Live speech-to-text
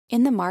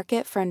In the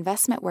market for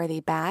investment-worthy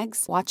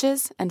bags,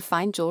 watches, and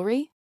fine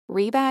jewelry,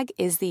 Rebag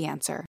is the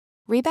answer.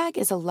 Rebag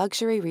is a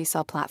luxury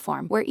resale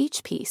platform where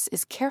each piece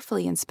is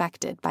carefully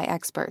inspected by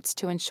experts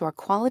to ensure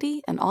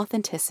quality and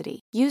authenticity.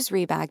 Use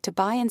Rebag to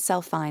buy and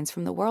sell finds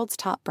from the world's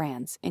top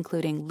brands,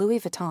 including Louis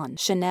Vuitton,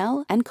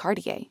 Chanel, and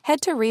Cartier. Head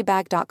to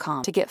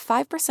Rebag.com to get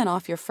 5%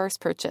 off your first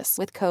purchase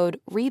with code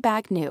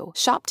REBAGNEW.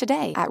 Shop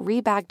today at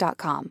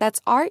Rebag.com.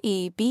 That's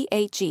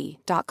REBAG.com.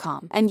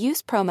 And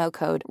use promo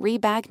code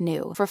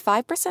REBAGNEW for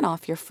 5%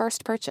 off your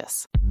first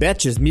purchase.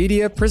 Betches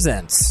Media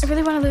presents. I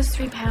really want to lose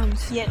 3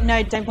 pounds. Yeah,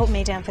 no, don't put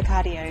me down for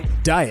cardio.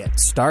 Diet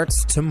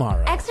starts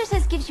tomorrow.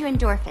 Exercise gives you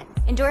endorphins.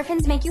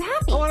 Endorphins make you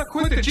happy. I want to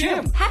quit the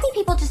gym. Happy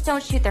people just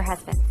don't shoot their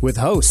husbands. With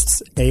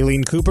hosts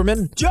Aileen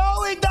Cooperman,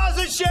 Joey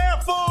doesn't share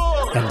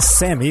food. and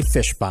Sammy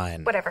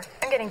Fishbein. Whatever,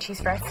 I'm getting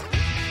cheese fries.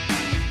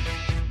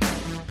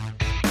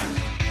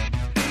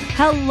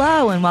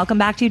 Hello, and welcome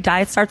back to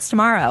Diet Starts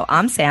Tomorrow.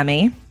 I'm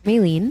Sammy.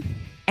 Aileen.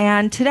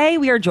 And today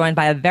we are joined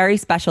by a very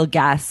special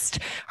guest.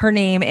 Her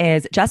name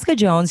is Jessica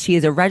Jones. She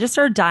is a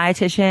registered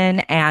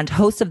dietitian and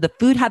host of the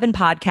Food Heaven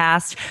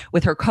podcast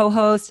with her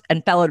co-host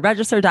and fellow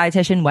registered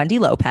dietitian, Wendy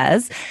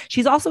Lopez.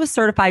 She's also a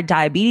certified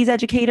diabetes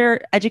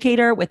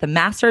educator with a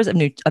master's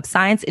of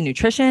science in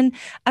nutrition,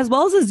 as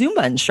well as a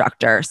Zumba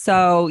instructor.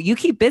 So you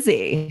keep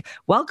busy.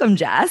 Welcome,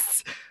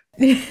 Jess.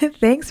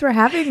 Thanks for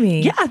having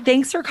me. Yeah,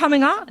 thanks for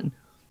coming on.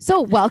 So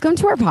welcome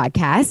to our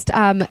podcast.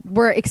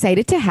 We're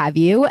excited to have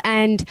you.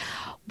 And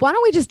why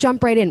don't we just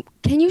jump right in?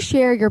 Can you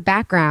share your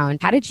background?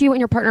 How did you and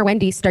your partner,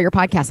 Wendy, start your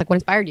podcast? Like, what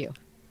inspired you?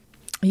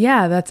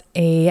 Yeah, that's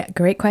a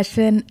great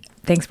question.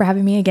 Thanks for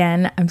having me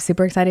again. I'm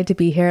super excited to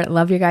be here.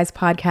 Love your guys'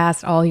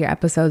 podcast. All your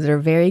episodes are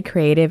very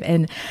creative.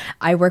 And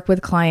I work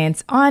with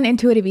clients on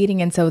intuitive eating.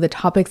 And so the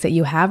topics that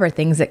you have are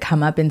things that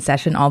come up in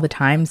session all the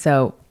time.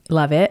 So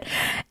love it.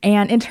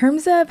 And in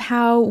terms of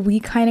how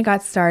we kind of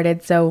got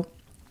started, so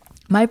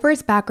my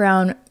first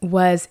background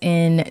was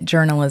in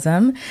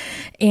journalism,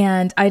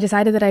 and I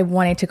decided that I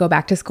wanted to go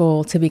back to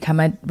school to become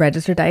a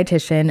registered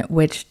dietitian,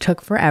 which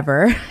took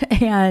forever.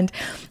 And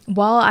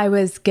while I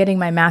was getting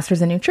my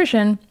master's in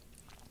nutrition,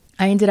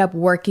 I ended up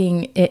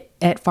working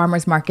at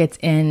farmers markets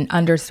in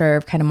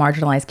underserved, kind of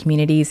marginalized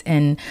communities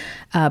in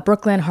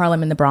Brooklyn,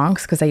 Harlem, and the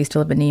Bronx, because I used to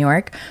live in New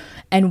York.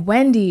 And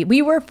Wendy,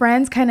 we were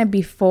friends kind of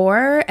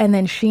before, and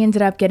then she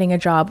ended up getting a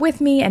job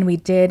with me, and we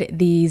did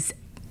these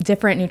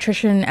different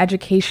nutrition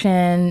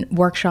education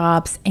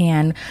workshops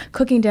and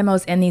cooking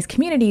demos in these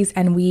communities.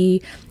 And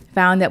we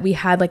found that we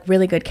had like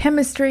really good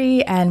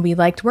chemistry and we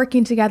liked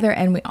working together.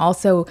 And we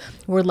also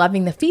were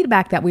loving the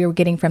feedback that we were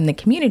getting from the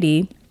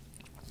community,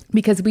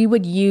 because we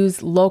would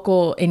use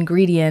local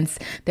ingredients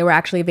that were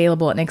actually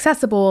available and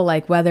accessible,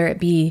 like whether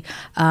it be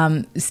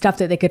stuff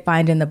that they could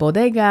find in the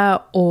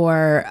bodega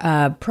or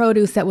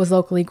produce that was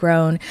locally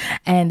grown,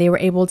 and they were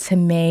able to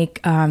make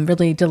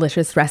really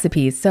delicious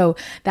recipes. So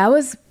that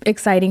was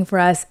exciting for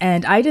us.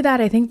 And I did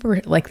that, I think,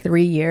 for like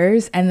 3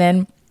 years. And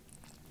then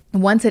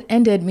once it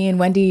ended, me and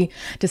Wendy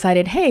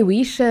decided, hey,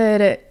 we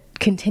should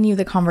continue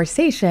the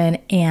conversation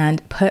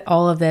and put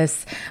all of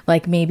this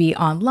like maybe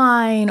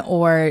online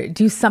or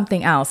do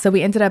something else. So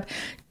we ended up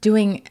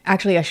doing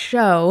actually a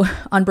show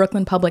on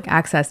Brooklyn Public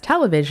Access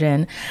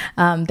Television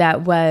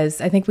that was,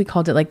 I think we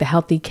called it like the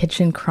Healthy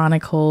Kitchen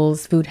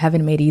Chronicles, Food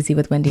Heaven Made Easy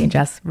with Wendy and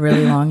Jess.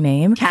 Really long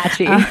name.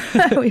 Catchy.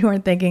 We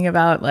weren't thinking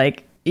about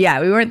like, yeah,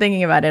 we weren't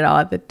thinking about it all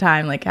at the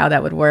time, like how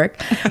that would work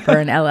for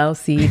an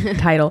LLC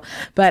title.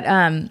 But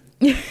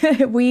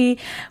we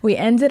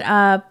ended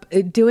up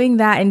doing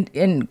that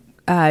and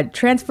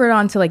transferred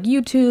onto like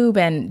YouTube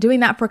and doing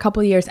that for a couple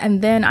of years.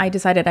 And then I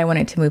decided I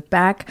wanted to move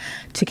back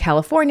to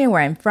California,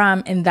 where I'm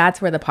from. And that's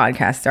where the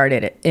podcast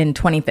started in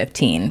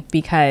 2015,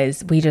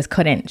 because we just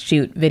couldn't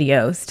shoot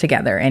videos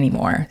together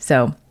anymore.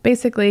 So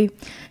basically,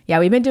 yeah,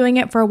 we've been doing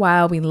it for a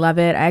while. We love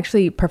it. I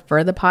actually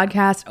prefer the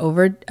podcast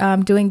over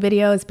doing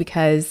videos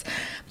because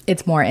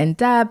it's more in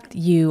depth.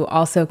 You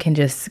also can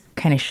just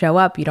kind of show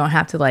up. You don't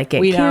have to like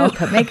get cute,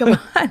 put makeup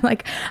on.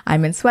 Like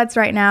I'm in sweats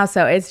right now.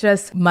 So it's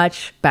just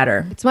much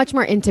better. It's much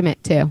more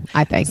intimate too,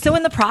 I think. So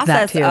in the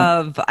process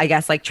of, I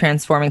guess, like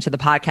transforming to the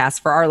podcast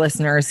for our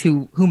listeners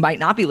who might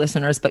not be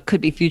listeners, but could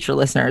be future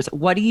listeners,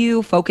 what do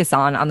you focus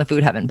on the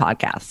Food Heaven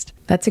podcast?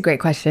 That's a great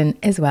question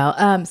as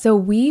well. So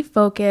we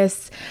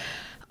focus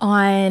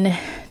on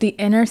the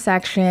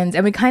intersections,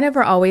 and we kind of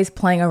are always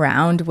playing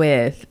around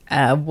with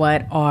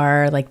what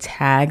our like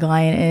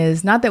tagline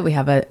is. Not that we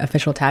have an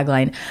official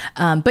tagline,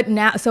 but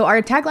now, so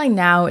our tagline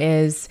now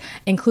is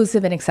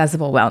inclusive and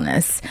accessible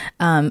wellness.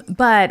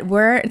 But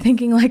we're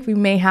thinking like we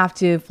may have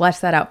to flesh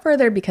that out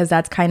further, because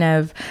that's kind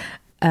of,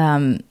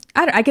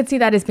 I could see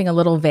that as being a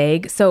little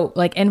vague. So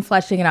like in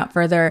fleshing it out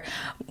further,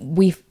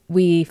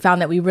 we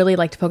found that we really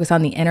like to focus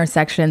on the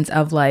intersections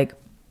of like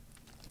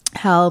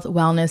health,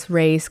 wellness,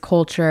 race,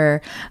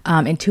 culture,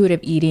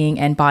 intuitive eating,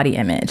 and body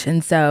image.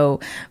 And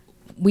so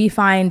we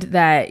find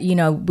that, you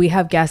know, we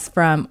have guests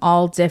from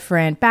all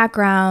different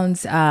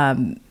backgrounds,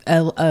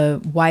 a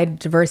wide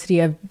diversity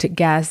of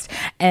guests,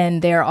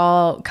 and they're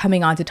all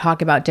coming on to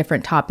talk about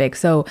different topics.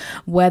 So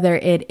whether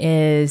it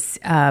is,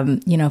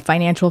 you know,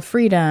 financial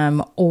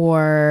freedom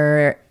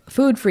or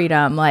food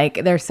freedom,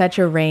 like there's such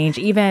a range.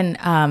 Even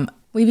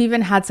we've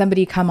even had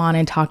somebody come on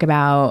and talk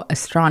about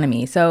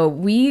astronomy. So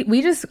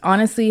we just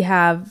honestly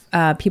have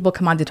people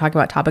come on to talk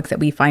about topics that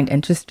we find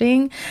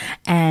interesting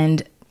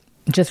and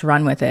just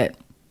run with it.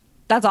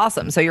 That's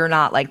awesome. So you're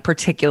not like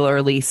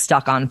particularly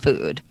stuck on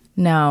food.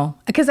 No,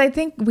 because I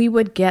think we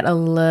would get a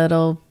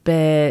little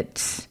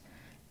bit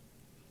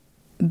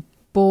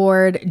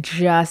bored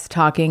just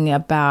talking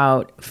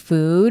about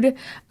food.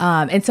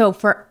 And so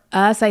for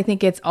us, I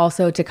think it's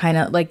also to kind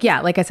of like,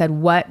 yeah, like I said,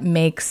 what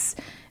makes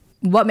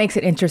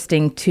it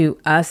interesting to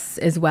us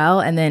as well.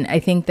 And then I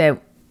think that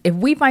if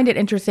we find it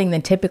interesting,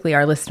 then typically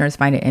our listeners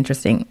find it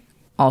interesting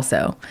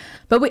also.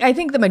 But I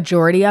think the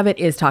majority of it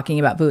is talking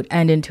about food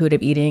and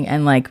intuitive eating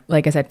and like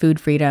I said, food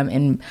freedom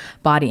and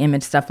body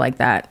image, stuff like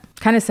that.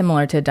 Kind of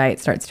similar to Diet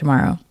Starts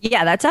Tomorrow.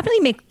 Yeah, that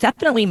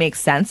definitely makes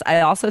sense.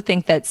 I also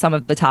think that some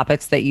of the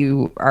topics that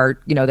you are,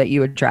 you know, that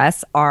you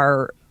address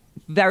are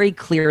very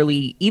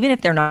clearly, even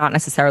if they're not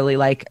necessarily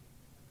like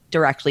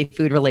directly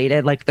food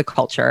related, like the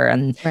culture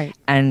and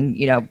and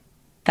you know,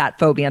 fat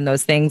phobia and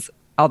those things,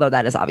 although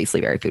that is obviously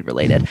very food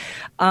related.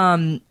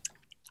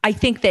 I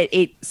think that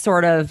it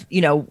sort of, you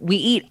know, we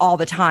eat all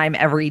the time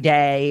every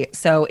day,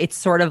 so it's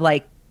sort of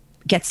like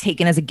gets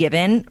taken as a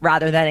given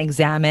rather than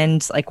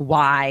examined, like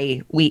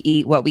why we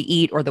eat what we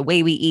eat or the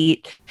way we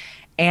eat.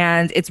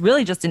 And it's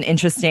really just an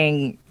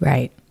interesting,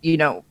 you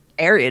know,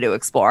 area to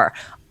explore.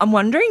 I'm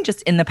wondering,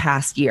 just in the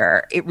past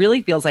year, it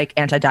really feels like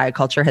anti-diet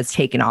culture has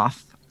taken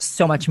off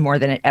so much more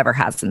than it ever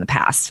has in the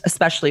past,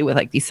 especially with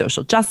like these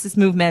social justice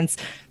movements.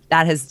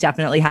 That has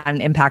definitely had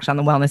an impact on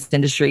the wellness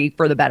industry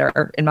for the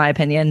better, in my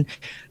opinion.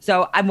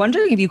 So I'm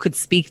wondering if you could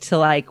speak to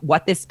like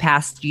what this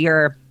past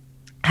year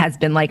has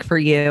been like for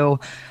you,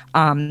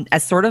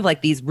 as sort of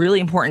like these really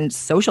important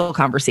social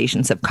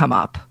conversations have come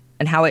up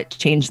and how it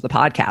changed the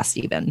podcast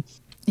even.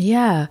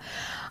 Yeah.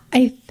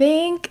 I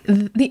think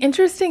the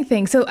interesting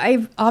thing, so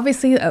I've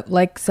obviously,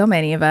 like so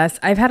many of us,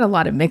 I've had a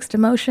lot of mixed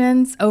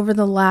emotions over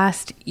the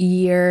last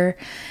year.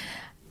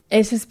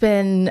 It's just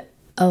been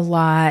a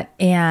lot.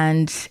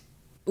 And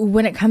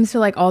when it comes to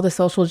like all the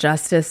social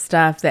justice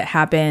stuff that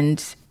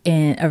happened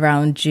in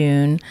around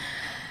June,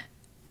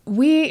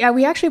 we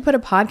actually put a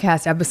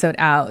podcast episode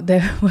out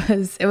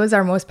that it was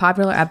our most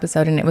popular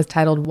episode, and it was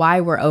titled "Why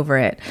We're Over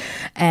It,"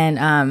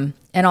 and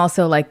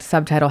also like the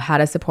subtitle "How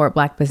to Support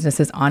Black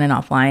Businesses On and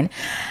Offline."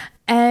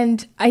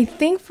 And I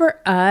think for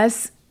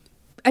us,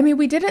 I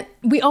mean,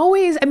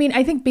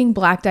 I think being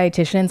Black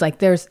dietitians, like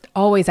there's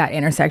always that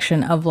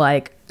intersection of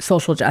like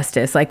social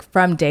justice, like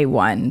from day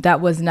one.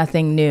 That was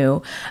nothing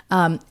new.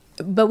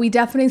 But we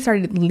definitely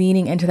started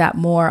leaning into that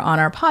more on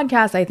our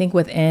podcast, I think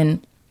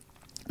within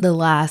the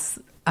last,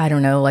 I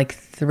don't know, like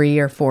 3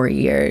 or 4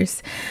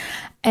 years.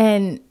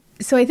 And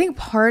so I think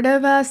part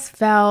of us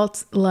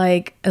felt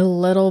like a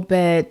little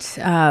bit,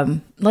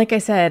 like I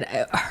said,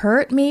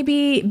 hurt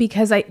maybe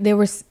because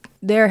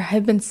there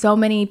have been so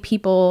many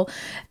people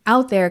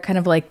out there kind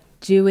of like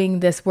doing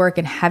this work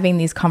and having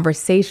these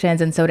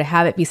conversations. And so to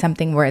have it be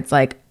something where it's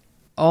like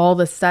all of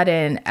a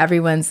sudden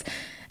everyone's,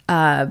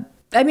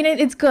 I mean,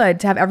 it's good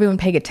to have everyone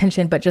paying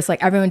attention, but just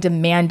like everyone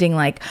demanding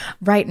like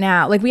right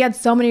now, like we had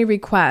so many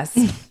requests,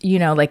 you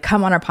know, like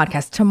come on our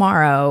podcast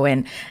tomorrow.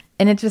 And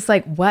it's just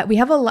like, what?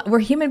 We're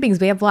human beings.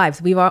 We have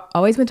lives. We've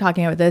always been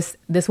talking about this.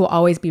 This will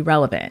always be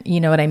relevant.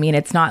 You know what I mean?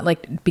 It's not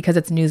like because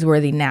it's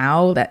newsworthy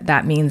now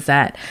that means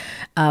that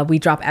we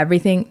drop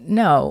everything.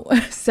 No.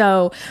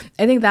 So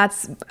I think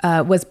that's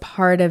was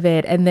part of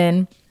it. And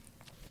then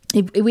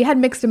we had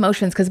mixed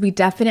emotions because we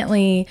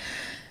definitely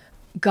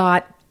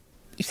got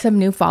some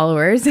new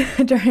followers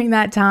during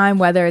that time,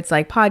 whether it's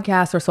like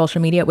podcasts or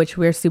social media, which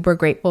we're super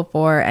grateful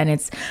for. And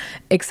it's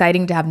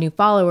exciting to have new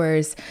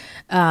followers.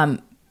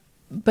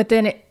 But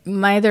then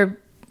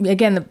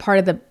the part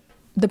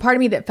of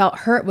me that felt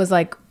hurt was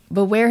like,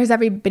 but where has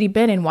everybody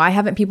been and why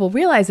haven't people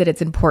realized that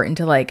it's important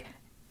to like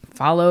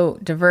follow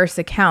diverse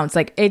accounts?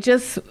 Like it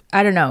just,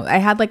 I don't know. I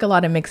had like a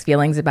lot of mixed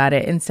feelings about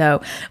it. And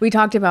so we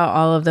talked about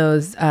all of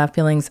those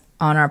feelings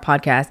on our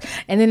podcast.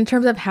 And then in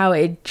terms of how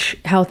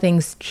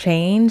things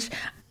change,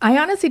 I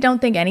honestly don't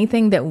think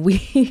anything that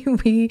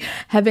we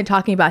have been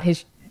talking about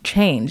has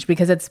changed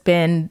because it's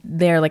been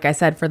there, like I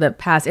said, for the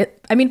past,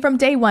 from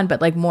day one, but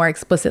like more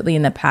explicitly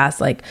in the past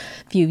like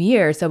few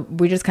years. So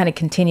we're just kind of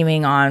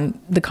continuing on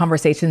the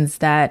conversations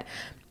that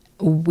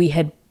we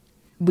had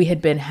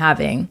been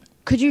having.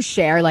 Could you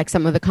share like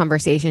some of the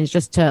conversations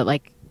just to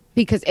like,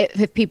 because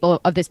if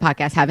people of this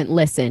podcast haven't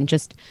listened,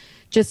 just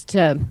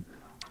to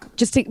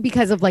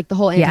because of like the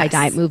whole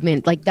anti-diet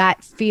movement, like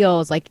that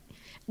feels like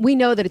we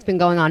know that it's been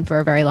going on for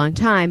a very long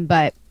time,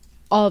 but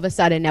all of a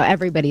sudden now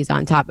everybody's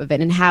on top of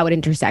it and how it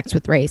intersects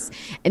with race.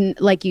 And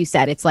like you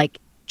said, it's like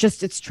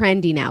it's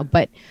trendy now,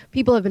 but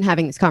people have been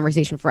having this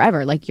conversation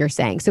forever, like you're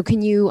saying. So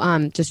can you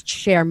just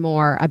share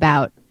more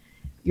about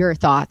your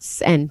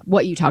thoughts and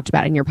what you talked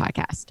about in your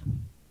podcast?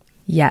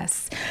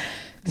 Yes.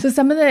 So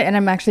some of the, and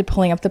I'm actually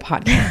pulling up the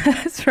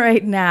podcast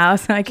right now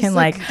so I can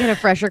like get a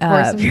fresher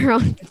course of your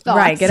own thoughts.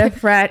 Right. Get a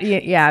fresh,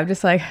 yeah. I'm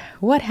just like,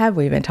 what have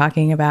we been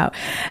talking about?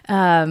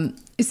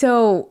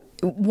 So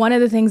one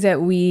of the things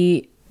that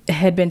we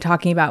had been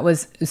talking about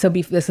was,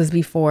 this was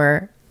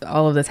before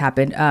all of this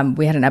happened.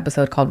 We had an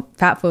episode called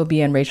Fat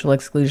Phobia and Racial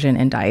Exclusion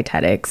in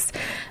Dietetics.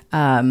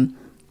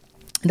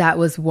 That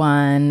was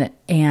one,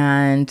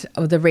 and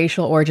the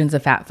racial origins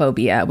of fat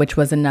phobia, which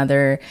was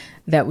another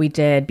that we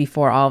did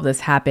before all of this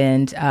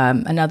happened.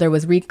 Another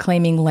was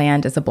reclaiming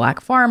land as a Black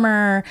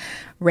farmer,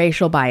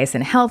 racial bias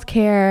in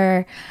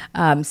healthcare.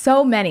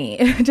 So many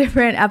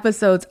different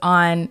episodes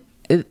on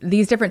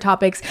these different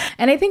topics.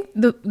 And I think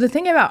the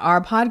thing about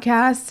our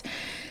podcast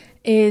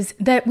is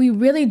that we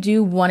really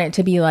do want it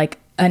to be like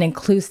an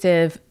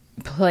inclusive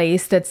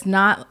place that's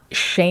not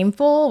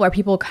shameful, where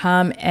people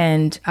come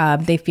and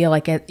they feel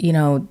like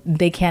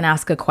they can't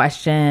ask a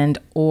question,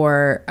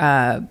 or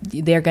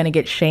they're going to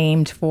get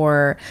shamed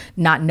for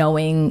not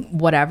knowing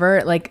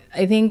whatever. Like,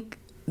 I think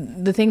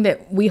the thing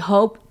that we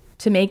hope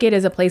to make it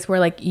is a place where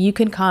like you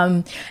can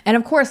come, and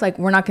of course, like,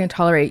 we're not going to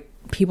tolerate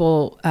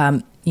people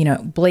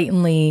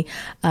blatantly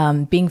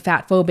being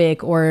fat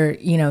phobic or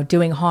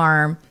doing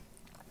harm.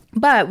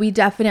 But we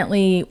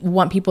definitely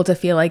want people to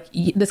feel like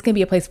this can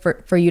be a place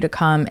for you to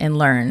come and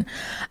learn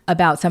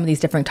about some of these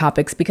different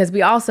topics, because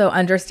we also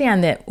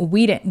understand that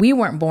we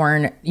weren't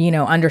born,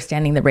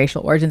 understanding the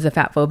racial origins of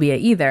fat phobia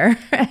either.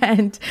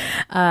 And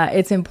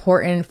it's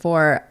important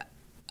for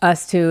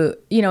us to,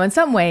 in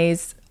some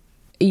ways,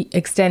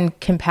 extend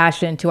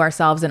compassion to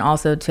ourselves and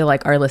also to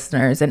like our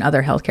listeners and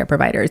other healthcare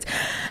providers.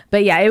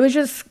 But yeah, it was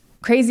just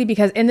crazy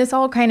because, and this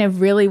all kind of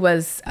really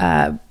was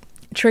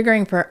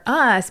triggering for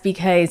us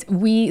because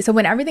so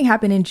when everything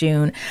happened in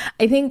June,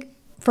 I think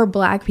for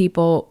Black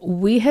people,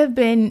 we have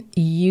been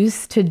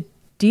used to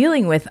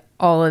dealing with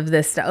all of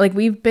this stuff. Like,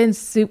 we've been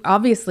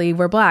obviously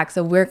we're Black,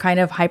 so we're kind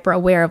of hyper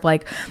aware of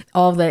like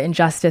all of the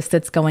injustice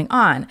that's going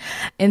on.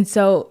 And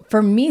so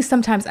for me,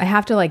 sometimes I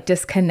have to like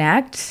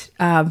disconnect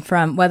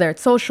from whether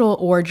it's social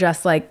or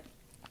just like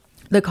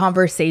the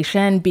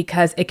conversation,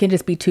 because it can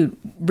just be too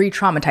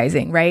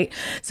re-traumatizing, right?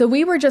 So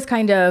we were just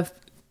kind of,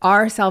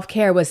 our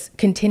self-care was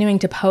continuing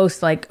to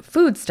post like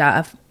food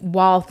stuff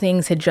while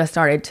things had just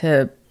started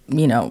to,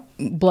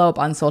 blow up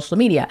on social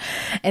media.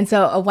 And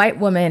so a white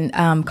woman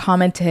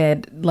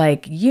commented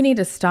like, you need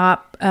to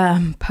stop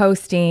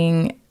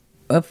posting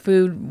a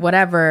food,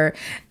 whatever,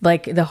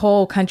 like the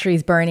whole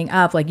country's burning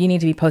up. Like, you need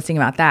to be posting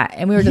about that.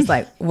 And we were just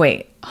like,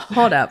 wait,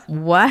 hold up.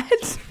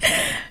 What?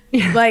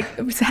 Like,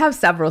 have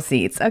several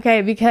seats.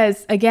 Okay.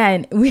 Because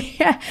again,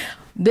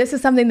 this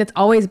is something that's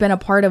always been a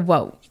part of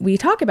what we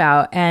talk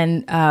about.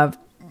 And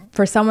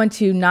for someone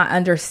to not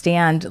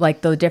understand like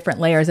the different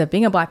layers of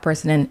being a Black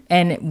person,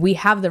 and we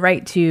have the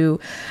right to,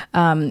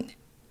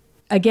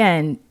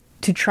 again,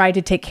 to try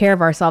to take care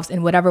of ourselves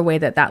in whatever way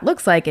that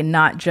looks like, and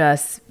not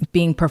just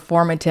being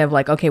performative,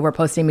 like, okay, we're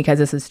posting because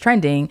this is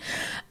trending.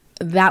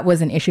 That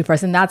was an issue for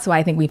us. And that's why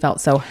I think we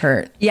felt so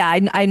hurt. Yeah,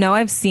 I know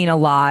I've seen a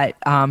lot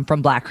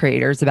from Black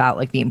creators about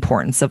like the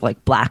importance of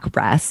like Black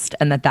rest,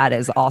 and that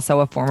is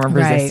also a form of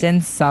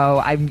resistance.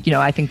 Right. So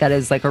I think that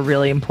is like a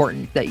really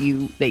important that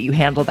you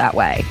handle that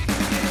way.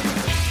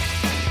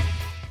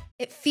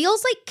 It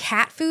feels like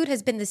cat food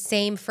has been the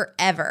same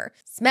forever.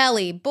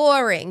 Smelly,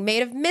 boring,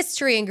 made of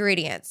mystery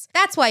ingredients.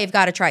 That's why you've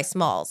got to try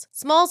Smalls.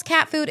 Smalls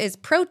cat food is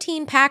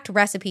protein-packed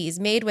recipes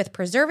made with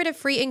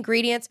preservative-free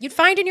ingredients you'd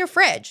find in your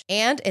fridge,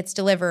 and it's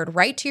delivered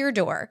right to your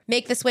door.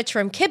 Make the switch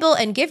from kibble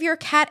and give your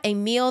cat a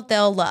meal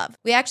they'll love.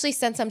 We actually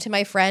sent some to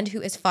my friend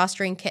who is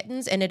fostering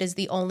kittens, and it is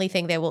the only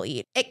thing they will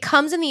eat. It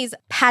comes in these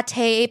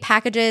pate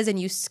packages, and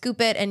you scoop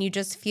it, and you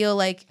just feel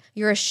like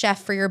you're a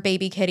chef for your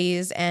baby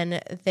kitties,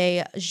 and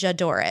they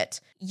j'adore it.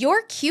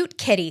 Your cute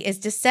kitty is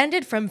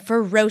descended from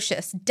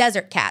ferocious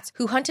desert cats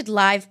who hunted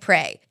live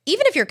prey.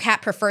 Even if your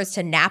cat prefers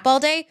to nap all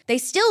day, they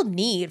still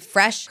need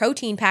fresh,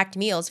 protein-packed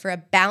meals for a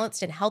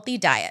balanced and healthy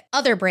diet.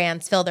 Other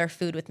brands fill their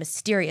food with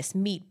mysterious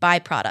meat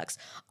byproducts,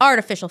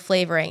 artificial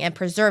flavoring, and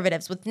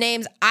preservatives with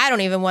names I don't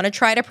even want to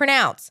try to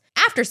pronounce.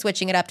 After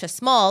switching it up to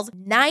Smalls,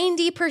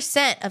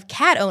 90% of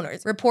cat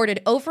owners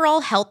reported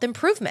overall health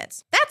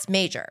improvements. That's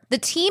major. The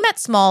team at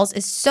Smalls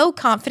is so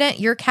confident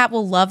your cat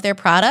will love their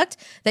product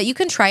that you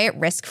can try it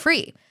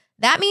risk-free.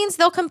 That means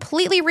they'll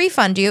completely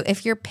refund you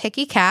if your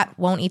picky cat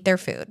won't eat their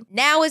food.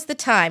 Now is the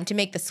time to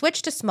make the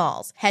switch to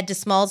Smalls. Head to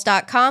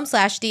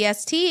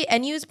smalls.com/DST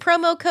and use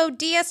promo code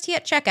DST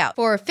at checkout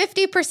for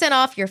 50%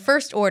 off your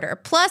first order,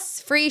 plus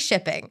free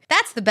shipping.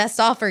 That's the best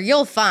offer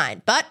you'll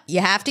find, but you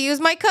have to use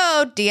my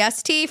code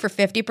DST for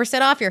 50%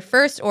 off your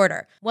first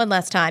order. One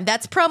last time,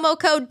 that's promo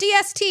code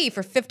DST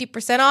for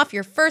 50% off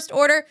your first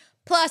order,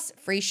 plus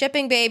free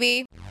shipping,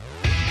 baby.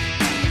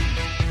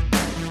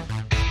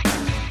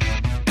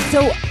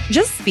 So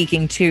just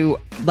speaking to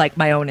like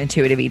my own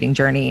intuitive eating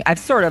journey,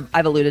 I've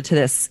alluded to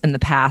this in the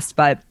past,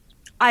 but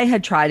I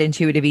had tried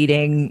intuitive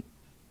eating,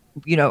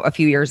 a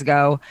few years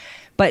ago,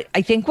 but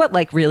I think what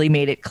like really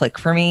made it click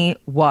for me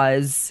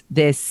was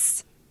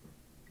that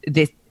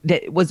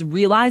was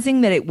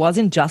realizing that it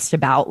wasn't just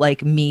about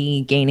like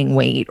me gaining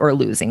weight or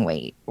losing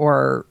weight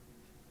or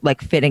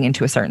like fitting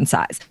into a certain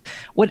size.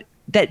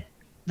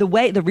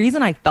 The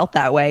reason I felt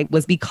that way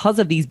was because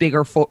of these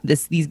bigger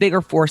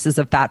forces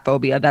of fat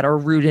phobia that are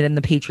rooted in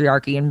the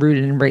patriarchy and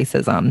rooted in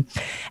racism.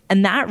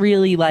 And that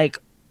really like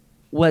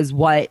was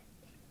what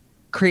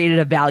created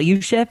a value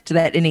shift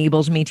that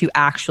enables me to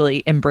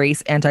actually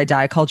embrace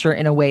anti-diet culture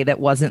in a way that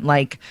wasn't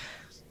like,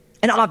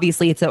 and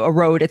obviously it's a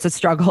road, it's a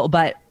struggle,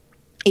 but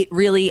it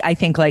really, I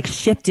think, like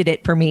shifted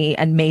it for me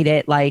and made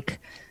it like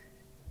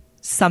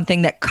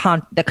something that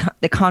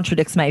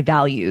contradicts my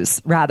values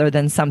rather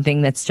than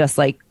something that's just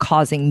like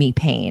causing me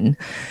pain.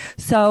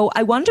 So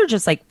I wonder,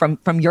 just like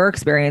from your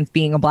experience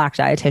being a Black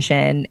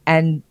dietitian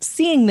and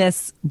seeing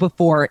this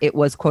before it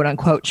was quote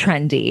unquote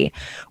trendy,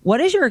 what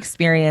is your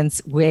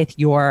experience with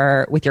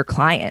your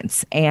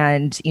clients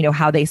and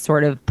how they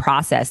sort of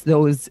process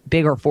those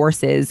bigger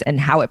forces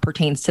and how it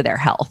pertains to their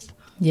health?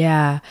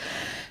 Yeah.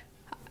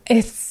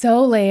 It's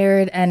so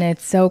layered and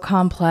it's so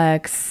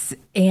complex.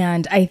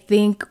 And I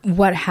think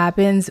what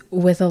happens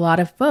with a lot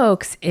of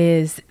folks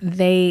is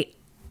they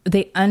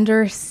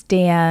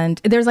understand,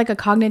 there's like a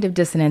cognitive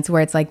dissonance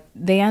where it's like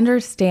they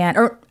understand,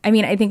 or I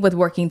mean, I think with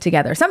working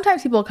together,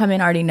 sometimes people come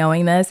in already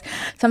knowing this,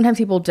 sometimes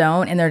people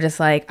don't, and they're just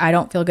like, I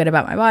don't feel good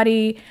about my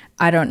body.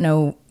 I don't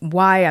know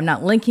why. I'm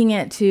not linking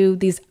it to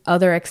these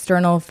other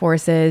external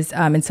forces.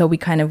 And so we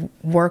kind of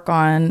work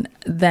on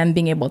them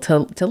being able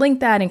to link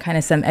that and kind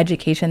of some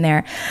education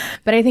there.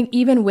 But I think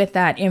even with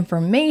that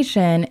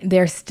information,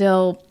 there's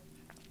still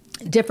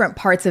different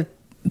parts of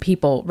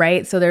people,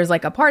 right? So there's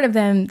like a part of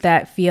them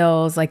that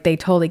feels like they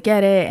totally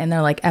get it and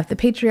they're like, F the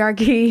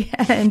patriarchy.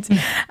 And,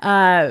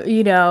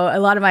 a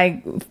lot of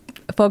my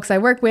folks I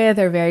work with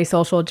are very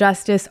social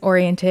justice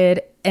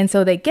oriented. And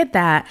so they get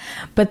that,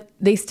 but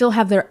they still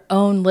have their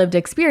own lived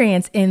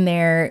experience in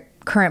their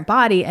current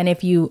body. And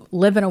if you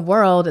live in a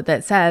world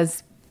that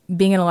says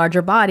being in a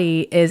larger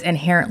body is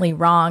inherently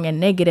wrong and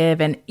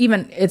negative, and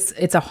even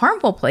it's a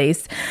harmful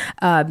place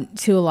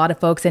to a lot of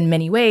folks in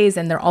many ways.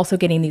 And they're also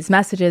getting these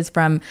messages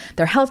from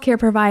their healthcare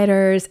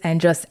providers and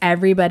just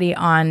everybody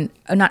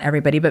not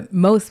everybody, but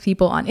most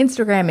people on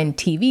Instagram and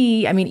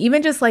TV. I mean,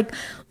 even just like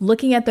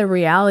looking at the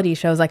reality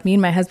shows, like me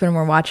and my husband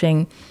were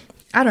watching,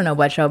 I don't know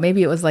what show,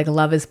 maybe it was like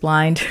Love is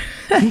Blind.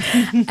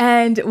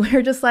 And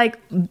we're just like,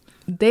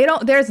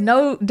 there's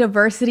no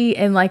diversity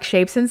in like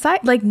shapes and size,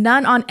 like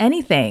none on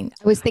anything.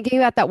 I was thinking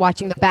about that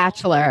watching The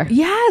Bachelor.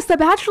 Yes, The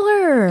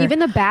Bachelor. Even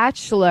The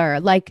Bachelor,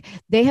 like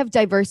they have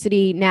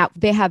diversity now.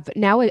 They have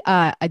now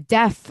a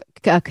deaf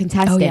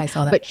contestant. Oh, yeah, I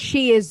saw that. But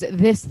she is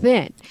this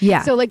thin.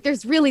 Yeah. So like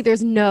there's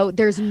no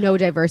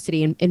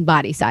diversity in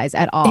body size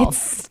at all.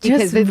 It's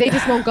because they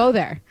just won't go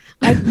there.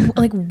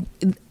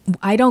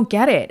 I don't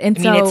get it. And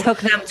I mean, it took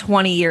them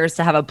 20 years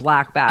to have a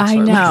Black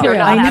bachelor. I know. Like, they're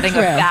not having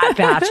True. a fat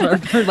bachelor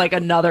for like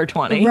another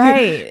 20.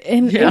 Right.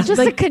 And it's just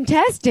like a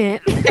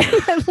contestant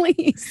at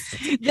least.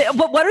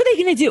 But what are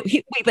they going to do?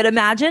 Wait, but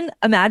imagine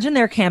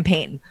their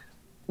campaign.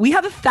 We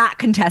have a fat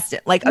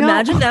contestant. Like,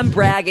 imagine them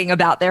bragging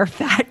about their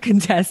fat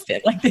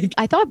contestant. Like,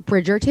 I thought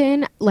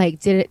Bridgerton, like,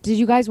 did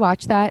you guys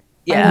watch that?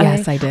 Yeah.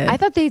 Yes, I did. I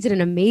thought they did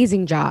an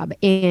amazing job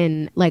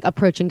in like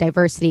approaching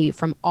diversity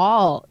from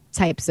all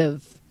types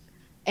of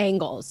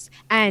angles,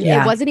 and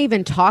it wasn't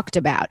even talked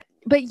about.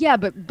 But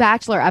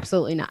Bachelor,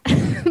 absolutely not.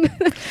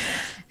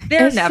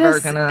 They're never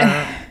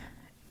gonna.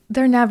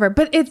 They're never.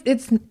 But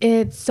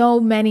it's so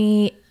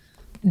many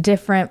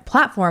different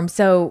platforms.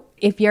 So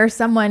if you're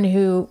someone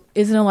who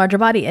is in a larger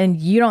body and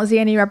you don't see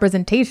any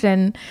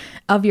representation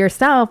of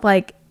yourself,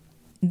 like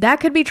that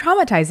could be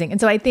traumatizing.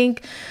 And so I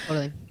think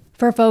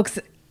for folks,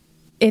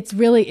 it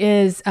really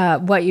is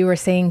what you were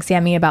saying,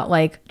 Sammy, about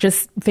like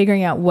just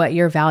figuring out what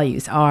your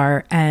values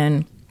are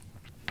and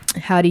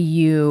how do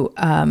you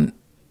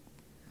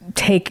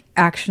take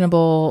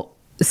actionable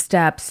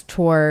steps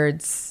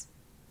towards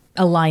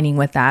aligning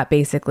with that,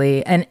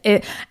 basically. And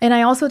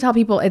I also tell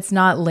people it's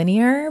not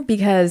linear,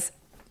 because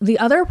the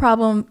other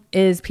problem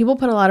is people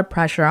put a lot of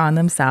pressure on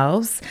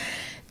themselves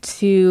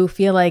to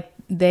feel like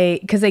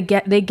because they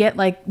get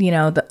like,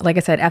 like I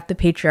said, F the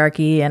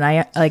patriarchy. And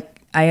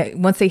I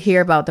once they hear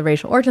about the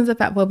racial origins of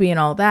fat phobia and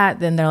all that,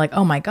 then they're like,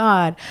 oh my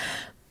God.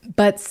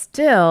 But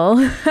still,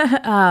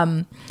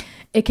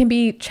 it can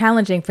be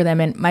challenging for them.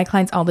 And my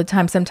clients all the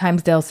time,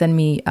 sometimes they'll send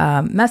me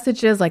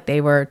messages like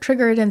they were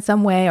triggered in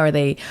some way, or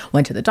they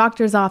went to the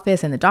doctor's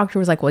office and the doctor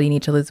was like, well, you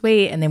need to lose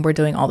weight. And then we're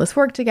doing all this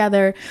work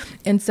together.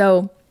 And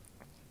so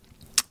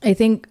I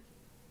think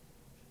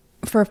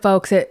for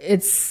folks,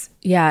 it's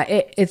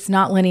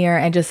not linear,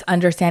 and just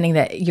understanding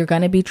that you're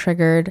going to be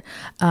triggered.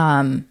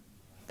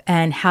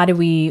 And how do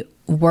we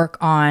work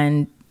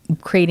on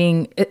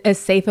creating as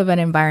safe of an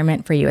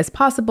environment for you as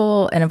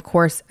possible? And of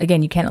course,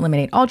 again, you can't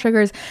eliminate all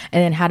triggers.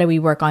 And then how do we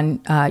work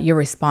on your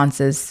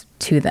responses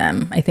to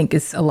them, I think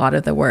is a lot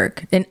of the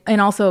work.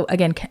 And also,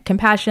 again,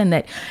 compassion,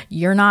 that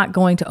you're not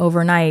going to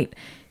overnight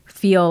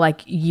feel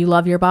like you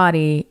love your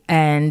body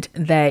and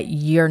that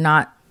you're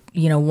not,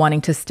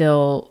 wanting to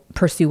still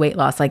pursue weight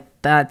loss. Like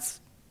that's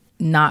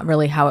not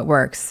really how it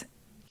works.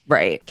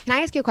 Right. Can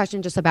I ask you a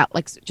question just about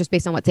just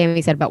based on what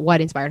Sammy said about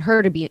what inspired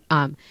her to be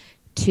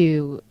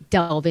to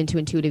delve into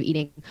intuitive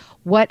eating?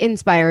 What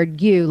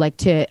inspired you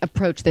to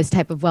approach this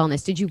type of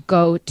wellness? Did you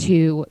go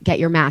to get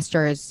your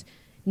master's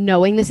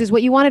knowing this is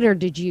what you wanted, or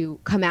did you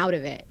come out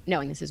of it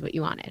knowing this is what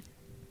you wanted?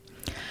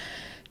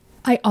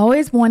 I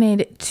always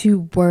wanted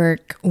to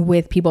work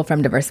with people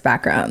from diverse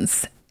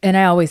backgrounds, and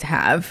I always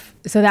have.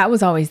 So that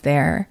was always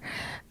there.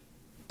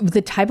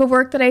 The type of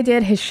work that I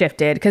did has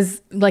shifted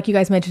because, like you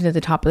guys mentioned at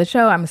the top of the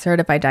show, I'm a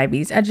certified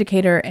diabetes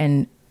educator,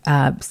 and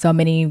so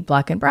many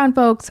Black and brown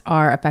folks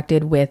are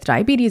affected with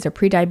diabetes or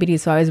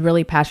pre-diabetes. So I was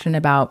really passionate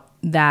about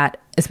that,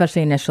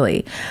 especially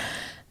initially.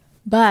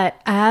 But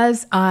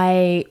as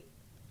I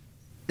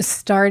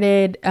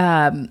started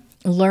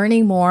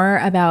learning more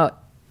about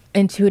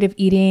intuitive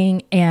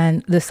eating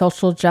and the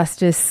social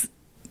justice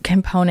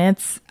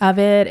components of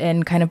it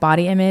and kind of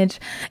body image,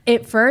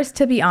 at first,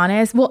 to be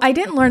honest, I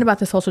didn't learn about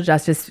the social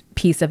justice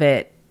piece of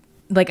it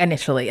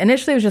initially.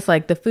 Initially, it was just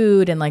the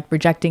food and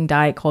rejecting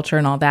diet culture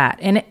and all that.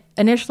 And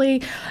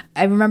initially,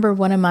 I remember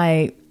one of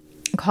my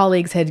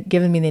colleagues had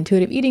given me the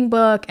intuitive eating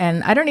book,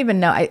 and I don't even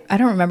know, I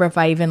don't remember if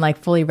I even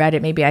fully read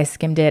it. Maybe I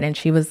skimmed it, and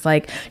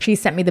she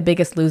sent me the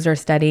Biggest Loser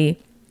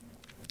study,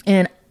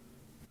 and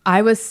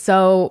I was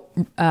so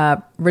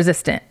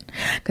resistant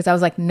because I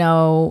was like,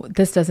 no,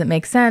 this doesn't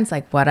make sense.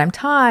 What I'm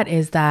taught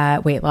is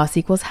that weight loss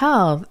equals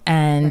health,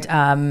 and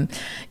I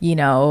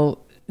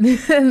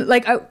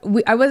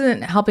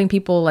wasn't helping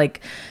people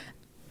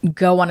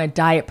go on a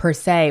diet per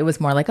se. It was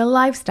more like a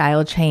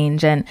lifestyle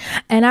change. And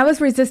I was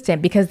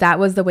resistant because that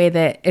was the way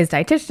that as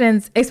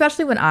dietitians,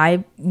 especially when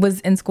I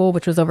was in school,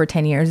 which was over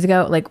 10 years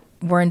ago,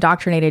 we're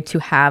indoctrinated to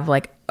have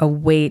a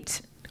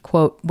weight,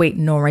 quote, weight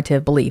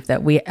normative belief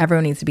that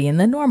everyone needs to be in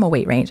the normal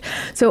weight range.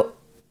 So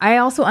I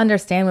also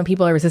understand when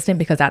people are resistant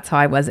because that's how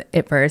I was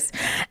at first.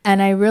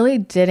 And I really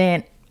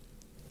didn't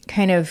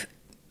kind of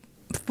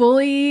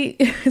fully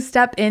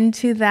step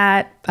into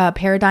that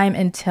paradigm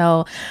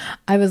until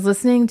I was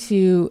listening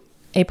to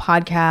a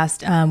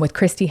podcast with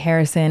Christy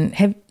Harrison.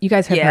 Have you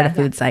guys heard of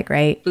Food Psych,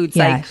 right? Food Psych.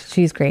 Yeah,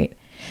 she's great.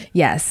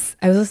 Yes.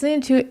 I was listening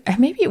to,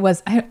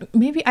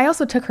 maybe I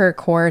also took her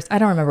course. I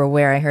don't remember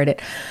where I heard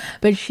it,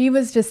 but she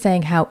was just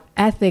saying how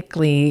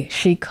ethically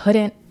she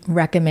couldn't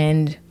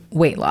recommend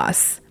weight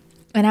loss.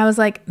 And I was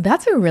like,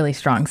 that's a really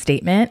strong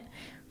statement.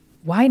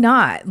 Why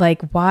not?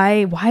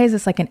 Why is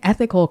this an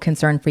ethical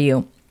concern for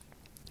you?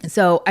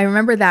 So I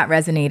remember that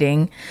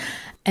resonating.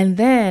 And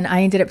then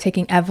I ended up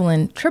taking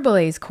Evelyn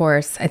Triboulet's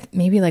course,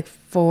 maybe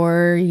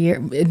 4 years,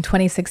 in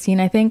 2016,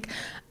 I think,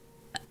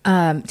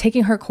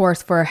 taking her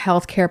course for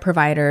healthcare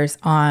providers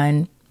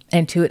on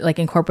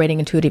incorporating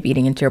intuitive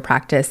eating into your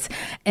practice.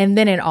 And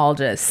then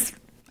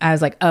I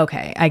was like,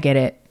 okay, I get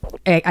it.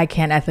 I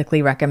can't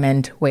ethically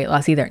recommend weight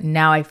loss either.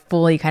 Now I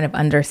fully kind of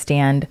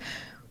understand.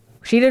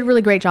 She did a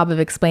really great job of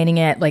explaining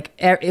it.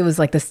 It was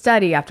the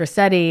study after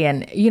study,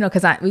 and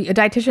because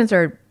dietitians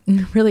are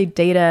really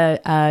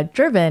data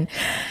driven,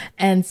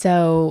 and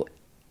so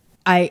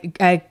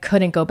I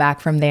couldn't go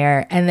back from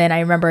there. And then I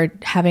remember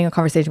having a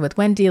conversation with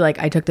Wendy.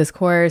 I took this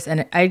course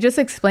and I just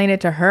explained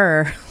it to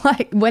her.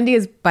 Wendy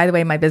is, by the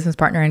way, my business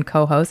partner and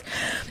co-host.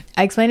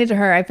 I explained it to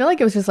her. I feel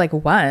like it was just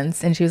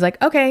once, and she was like,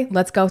 okay,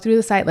 let's go through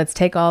the site. Let's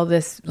take all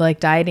this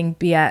dieting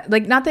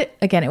BS. Not that,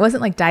 again, it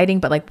wasn't dieting,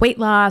 but weight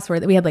loss, where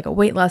we had a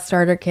weight loss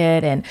starter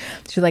kit. And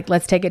she's like,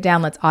 let's take it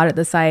down. Let's audit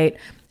the site.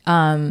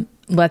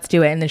 Let's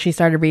do it. And then she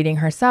started reading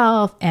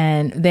herself.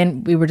 And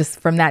then we were just,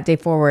 from that day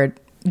forward,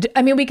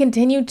 we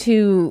continued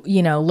to,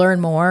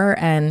 learn more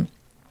and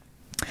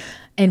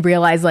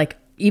realize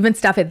even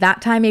stuff at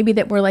that time, maybe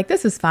that we're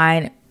this is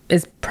fine,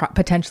 is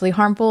potentially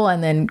harmful,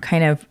 and then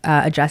kind of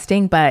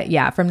adjusting. But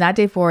yeah, from that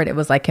day forward, it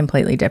was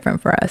completely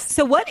different for us.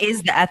 So what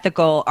is the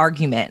ethical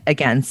argument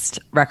against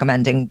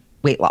recommending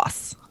weight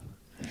loss?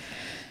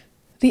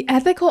 The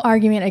ethical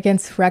argument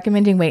against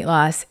recommending weight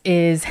loss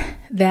is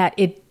that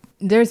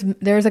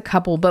there's a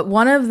couple, but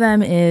one of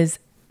them is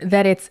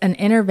that it's an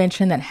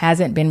intervention that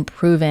hasn't been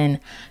proven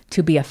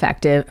to be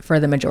effective for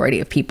the majority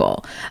of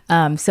people.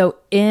 So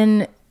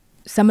in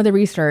some of the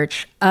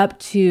research, up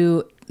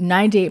to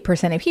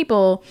 98% of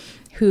people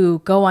who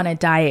go on a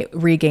diet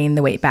regain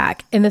the weight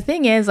back. And the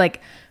thing is,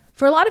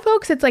 for a lot of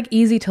folks, it's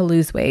easy to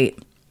lose weight.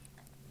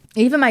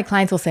 Even my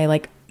clients will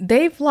say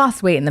they've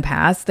lost weight in the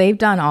past. They've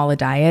done all the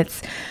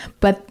diets,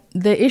 but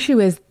the issue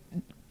is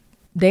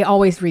they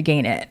always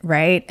regain it,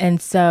 right?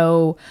 And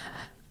so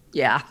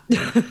yeah,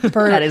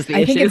 that is the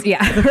issue.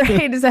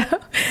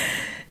 Right.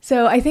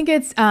 So I think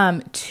it's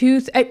and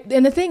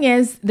the thing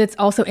is that's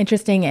also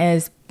interesting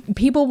is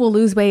people will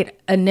lose weight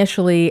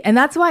initially, and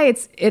that's why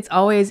it's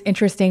always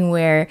interesting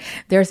where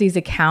there's these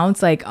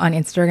accounts on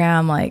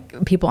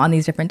Instagram, people on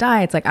these different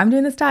diets, I'm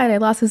doing this diet, I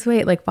lost this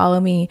weight, follow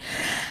me.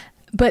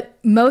 But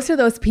most of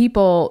those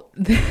people,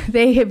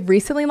 they have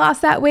recently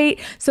lost that weight.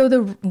 So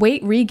the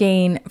weight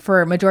regain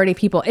for a majority of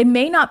people, it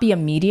may not be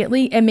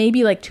immediately. It may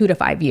be like 2 to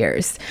 5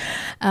 years.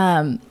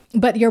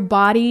 But your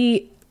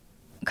body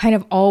kind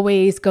of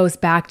always goes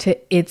back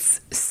to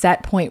its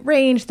set point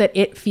range that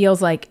it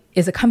feels like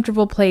is a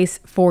comfortable place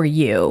for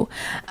you.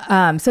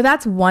 So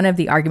that's one of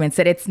the arguments,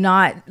 that it's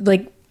not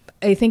like,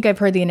 I think I've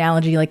heard the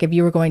analogy, like if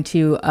you were going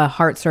to a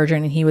heart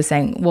surgeon and he was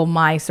saying, well,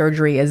 my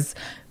surgery is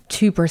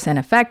 2%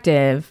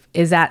 effective,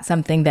 is that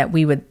something that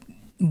we would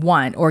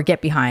want or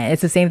get behind?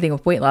 It's the same thing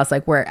with weight loss.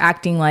 Like we're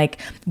acting like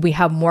we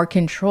have more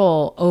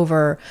control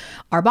over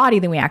our body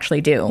than we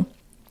actually do.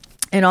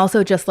 And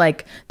also just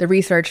like the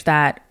research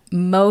that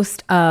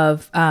most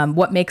of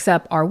what makes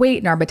up our weight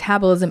and our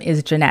metabolism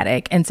is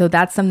genetic. And so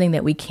that's something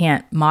that we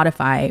can't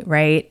modify,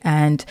 right?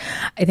 And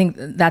I think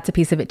that's a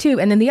piece of it too.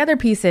 And then the other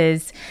piece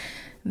is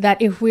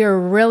that if we're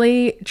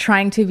really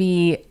trying to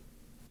be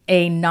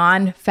a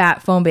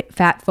non-fat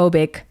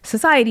phobic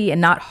society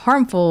and not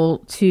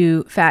harmful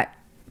to fat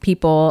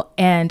people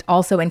and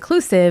also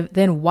inclusive,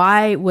 then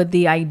why would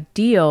the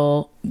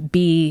ideal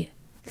be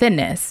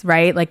thinness,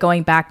 right? Like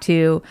going back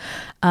to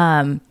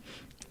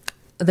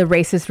the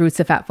racist roots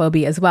of fat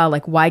phobia as well.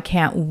 Like why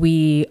can't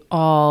we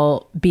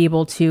all be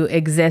able to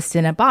exist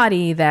in a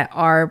body that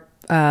our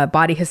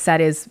body has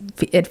said it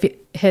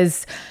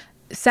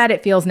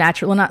feels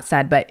natural, well, not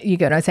said, but you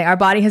get what I'm saying. Our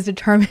body has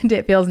determined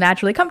it feels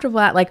naturally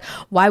comfortable at. Like,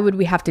 why would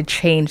we have to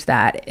change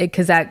that?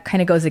 Because that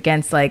kind of goes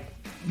against like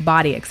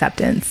body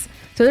acceptance.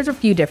 So there's a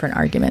few different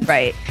arguments.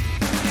 Right.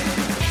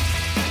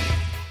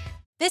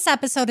 This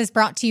episode is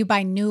brought to you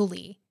by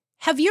Nuuly.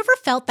 Have you ever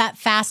felt that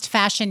fast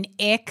fashion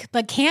ick,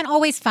 but can't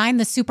always find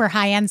the super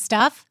high-end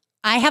stuff?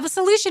 I have a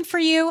solution for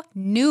you,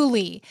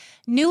 Nuuly.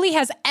 Nuuly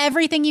has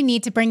everything you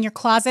need to bring your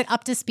closet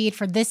up to speed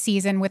for this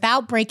season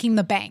without breaking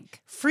the bank.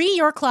 Free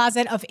your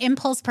closet of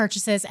impulse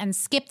purchases and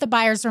skip the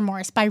buyer's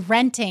remorse by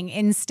renting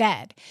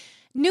instead.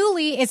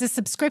 Nuuly is a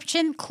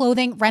subscription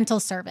clothing rental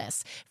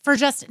service. For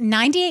just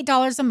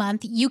 $98 a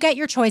month, you get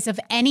your choice of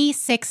any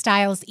 6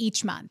 styles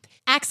each month.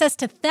 Access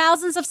to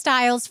thousands of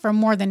styles from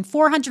more than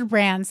 400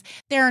 brands.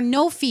 There are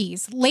no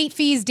fees, late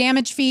fees,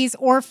 damage fees,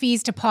 or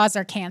fees to pause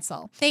or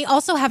cancel. They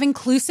also have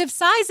inclusive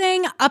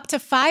sizing, up to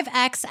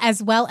 5X,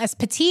 as well as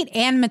petite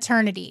and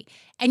maternity.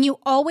 And you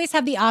always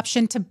have the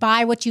option to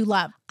buy what you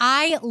love.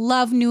 I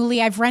love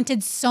Nuuly. I've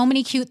rented so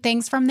many cute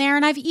things from there,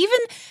 and I've even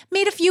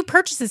made a few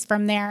purchases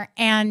from there,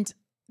 and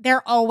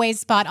they're always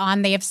spot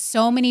on. They have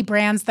so many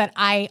brands that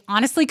I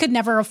honestly could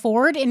never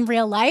afford in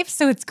real life,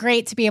 so it's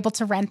great to be able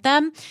to rent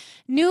them.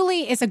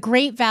 Nuuly is a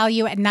great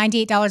value at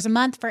 $98 a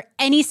month for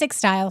any 6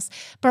 styles.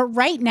 But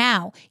right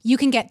now, you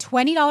can get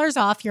 $20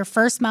 off your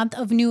first month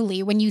of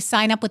Nuuly when you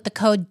sign up with the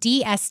code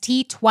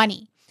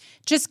DST20.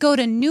 Just go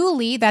to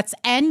Nuuly, that's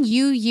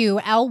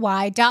NUULY.com,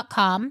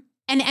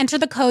 and enter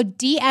the code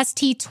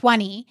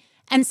DST20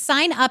 and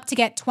sign up to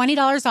get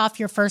 $20 off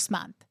your first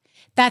month.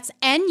 That's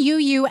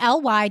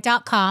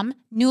NUULY.com,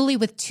 Nuuly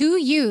with 2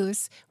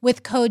 U's,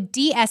 with code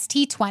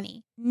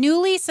DST20.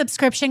 Nuuly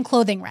subscription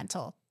clothing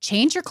rental.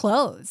 Change your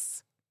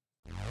clothes.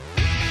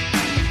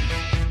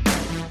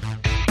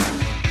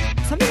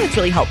 Something that's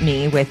really helped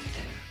me with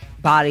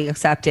body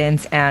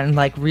acceptance and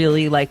like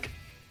really like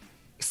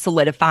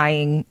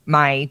solidifying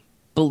my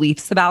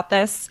beliefs about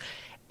this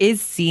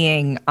is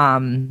seeing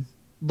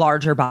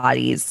larger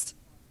bodies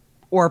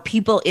or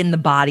people in the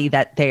body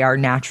that they are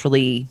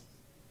naturally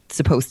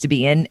supposed to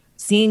be in,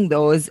 seeing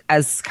those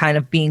as kind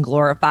of being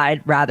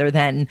glorified rather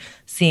than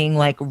seeing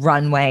like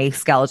runway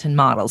skeleton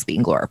models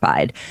being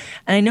glorified.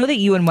 And I know that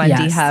you and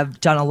Wendy have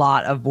done a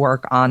lot of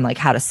work on like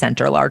how to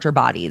center larger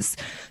bodies.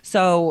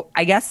 So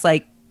I guess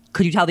like,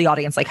 could you tell the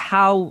audience like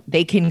how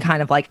they can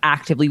kind of like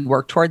actively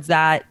work towards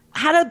that?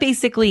 How to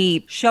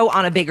basically show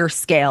on a bigger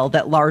scale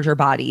that larger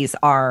bodies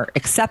are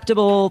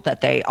acceptable,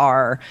 that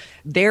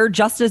they're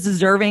just as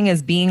deserving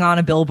as being on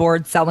a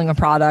billboard selling a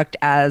product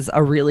as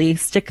a really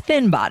stick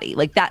thin body,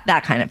 like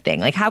that kind of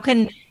thing. Like how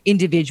can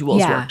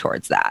individuals work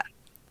towards that?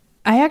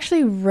 I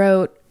actually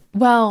wrote,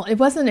 well, it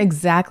wasn't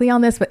exactly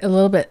on this, but a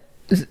little bit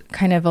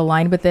kind of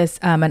aligned with this,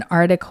 an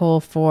article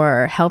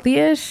for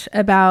Healthyish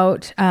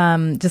about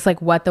just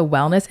like what the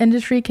wellness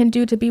industry can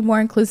do to be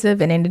more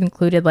inclusive. And it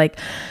included like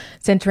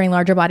centering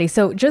larger bodies.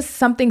 So just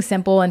something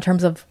simple in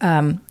terms of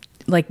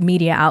like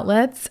media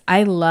outlets.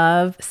 I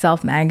love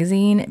Self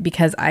Magazine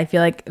because I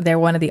feel like they're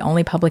one of the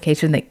only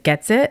publications that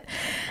gets it.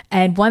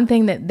 And one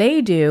thing that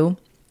they do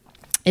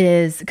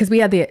is, because we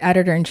had the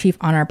editor-in-chief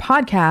on our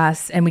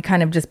podcast and we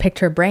kind of just picked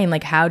her brain,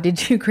 like, how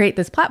did you create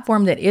this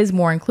platform that is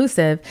more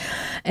inclusive?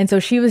 And so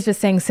she was just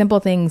saying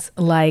simple things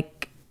like,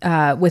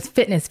 with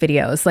fitness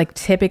videos, like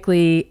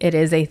typically it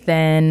is a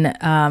thin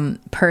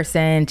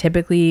person,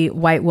 typically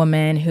white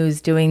woman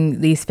who's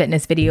doing these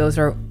fitness videos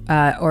or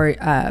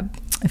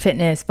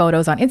fitness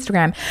photos on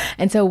Instagram.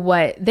 And so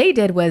what they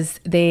did was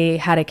they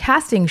had a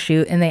casting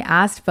shoot and they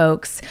asked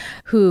folks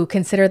who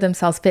consider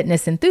themselves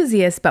fitness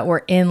enthusiasts but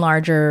were in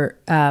larger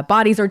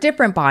bodies or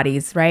different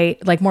bodies,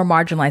 right? Like more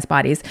marginalized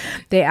bodies.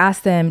 They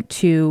asked them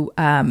to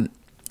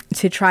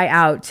to try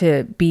out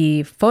to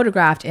be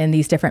photographed in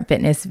these different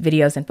fitness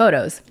videos and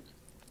photos.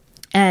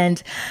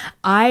 And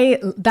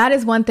that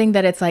is one thing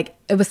that it's like,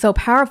 it was so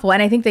powerful.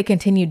 And I think they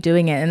continued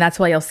doing it. And that's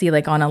why you'll see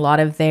like on a lot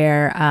of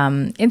their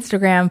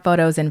Instagram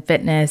photos and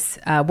fitness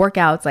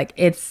workouts, like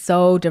it's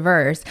so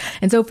diverse.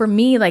 And so for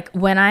me, like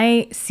when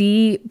I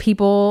see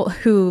people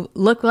who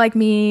look like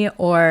me,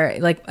 or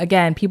like,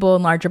 again, people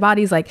in larger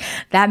bodies, like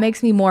that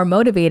makes me more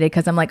motivated,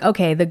 because I'm like,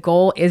 okay, the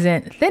goal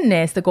isn't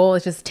thinness. The goal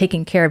is just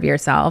taking care of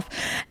yourself,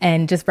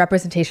 and just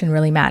representation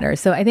really matters.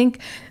 So I think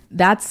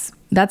that's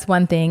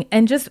one thing.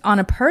 And just on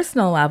a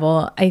personal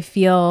level, I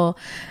feel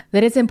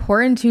that it's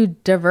important to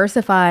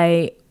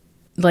diversify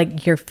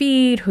like your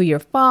feed, who you're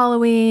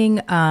following.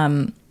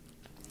 On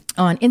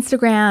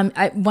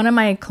Instagram, one of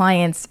my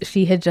clients,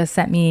 she had just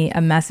sent me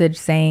a message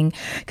saying,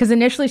 because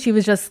initially she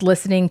was just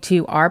listening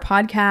to our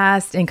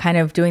podcast and kind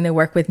of doing the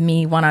work with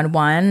me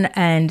one-on-one.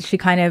 And she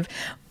kind of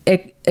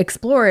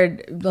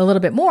explored a little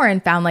bit more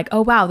and found like,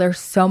 oh, wow, there's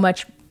so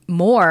much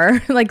more,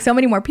 like so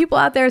many more people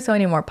out there, so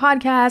many more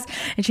podcasts.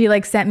 And she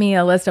like sent me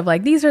a list of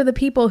like, these are the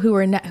people who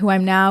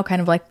I'm now kind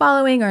of like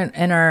following,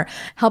 and are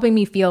helping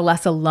me feel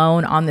less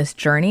alone on this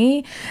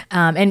journey.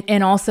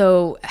 And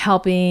also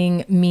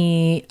helping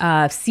me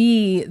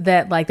see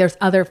that like there's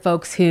other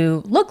folks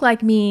who look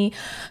like me,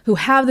 who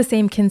have the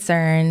same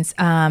concerns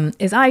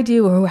as I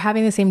do, or who are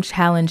having the same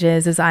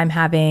challenges as I'm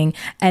having.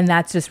 And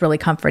that's just really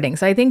comforting.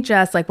 So I think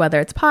just like whether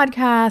it's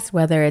podcasts,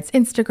 whether it's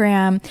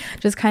Instagram,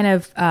 just kind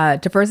of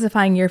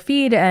diversifying your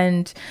feed,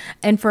 and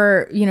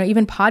for, you know,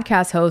 even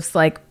podcast hosts,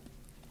 like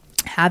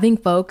having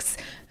folks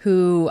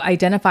who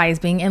identify as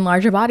being in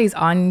larger bodies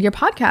on your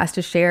podcast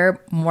to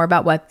share more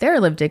about what their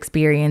lived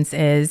experience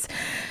is.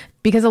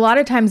 Because a lot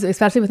of times,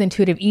 especially with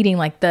intuitive eating,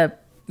 like the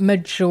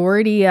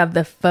majority of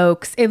the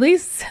folks, at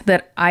least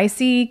that I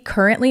see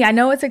currently, I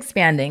know it's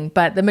expanding,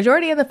 but the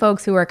majority of the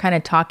folks who are kind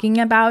of talking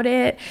about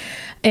it,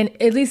 and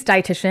at least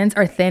dietitians,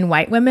 are thin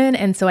white women.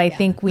 And so I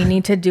think we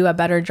need to do a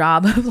better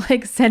job of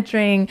like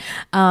centering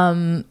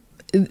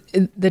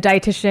the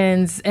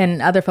dietitians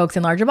and other folks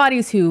in larger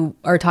bodies who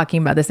are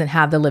talking about this and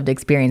have the lived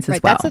experience as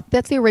well.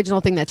 That's the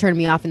original thing that turned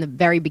me off in the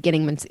very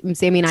beginning, when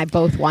Sammy and I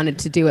both wanted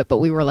to do it, but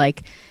we were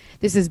like,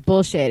 this is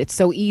bullshit. It's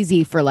so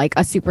easy for like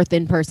a super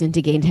thin person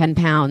to gain 10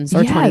 pounds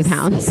or 20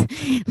 pounds.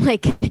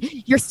 Like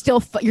you're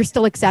still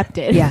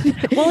accepted. Yeah.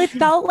 Well, it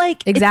felt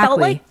like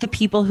the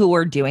people who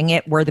were doing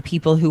it were the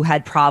people who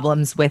had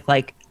problems with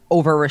like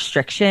over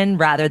restriction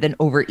rather than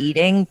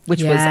overeating,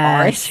 which was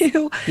our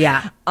issue.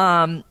 Yeah.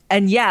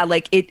 And yeah,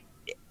 like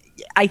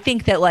I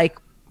think that like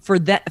for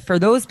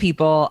those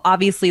people,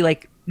 obviously,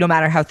 like no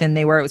matter how thin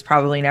they were, it was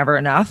probably never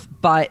enough.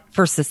 But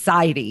for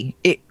society,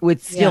 it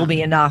would still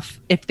be enough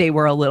if they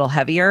were a little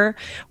heavier.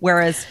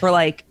 Whereas for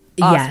like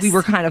us, we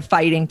were kind of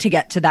fighting to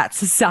get to that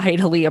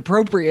societally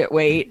appropriate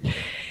weight,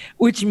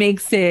 which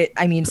makes it,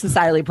 I mean,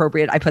 societally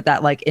appropriate. I put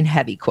that like in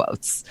heavy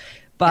quotes.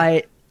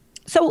 But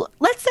so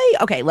let's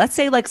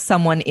say like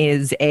someone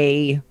is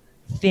a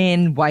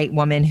thin white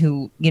woman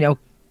who, you know,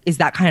 is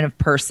that kind of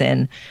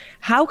person.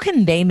 How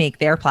can they make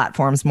their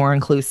platforms more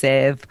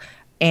inclusive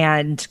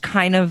and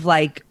kind of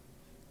like,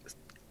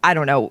 I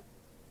don't know,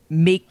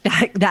 make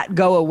that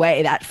go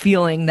away, that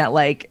feeling that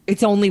like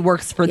it's only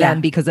works for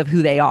them because of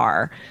who they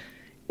are?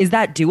 Is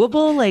that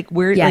doable? Like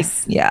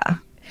Yes. Like, yeah.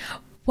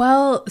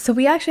 Well, so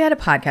we actually had a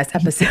podcast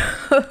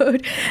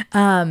episode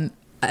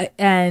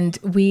and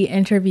we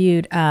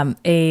interviewed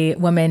a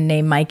woman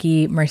named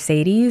Mikey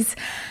Mercedes,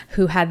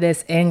 who had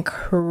this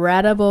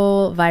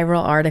incredible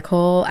viral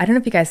article. I don't know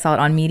if you guys saw it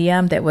on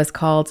Medium, that was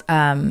called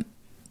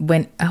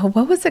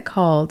what was it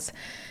called?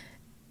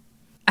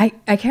 I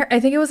can't. I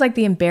think it was like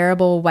the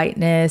unbearable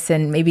whiteness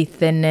and maybe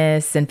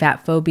thinness and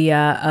fat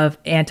phobia of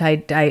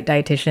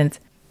anti-dietitians.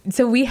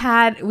 So we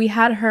had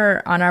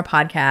her on our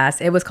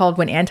podcast. It was called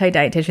When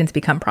Anti-Dietitians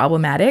Become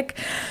Problematic,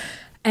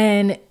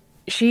 and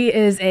she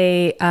is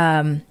a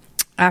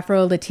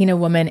Afro-Latina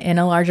woman in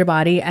a larger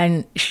body,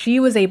 and she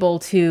was able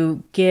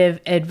to give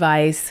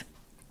advice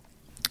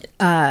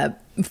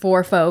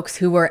for folks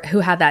who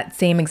had that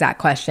same exact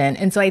question.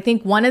 And so I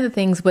think one of the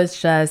things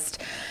was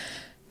just,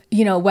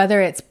 you know,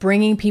 whether it's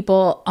bringing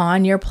people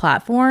on your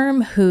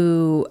platform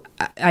who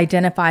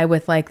identify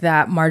with like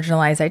that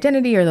marginalized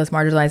identity or those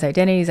marginalized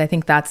identities, I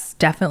think that's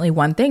definitely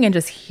one thing. And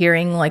just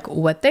hearing like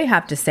what they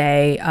have to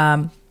say.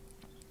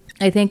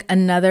 I think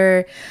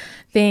another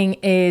thing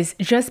is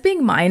just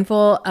being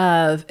mindful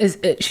of,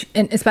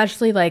 and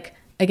especially like,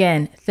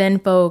 again, thin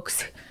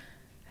folks,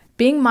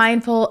 being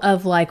mindful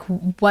of like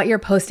what you're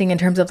posting in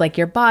terms of like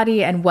your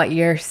body and what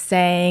you're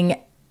saying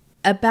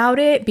about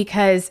it.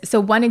 Because so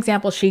one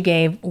example she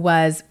gave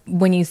was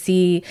when you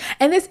see,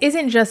 and this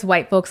isn't just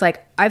white folks,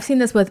 like I've seen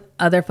this with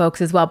other folks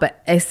as well,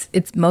 but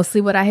it's mostly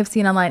what I have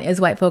seen online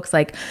is white folks,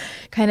 like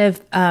kind of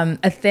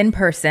a thin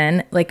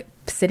person, like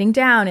sitting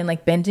down and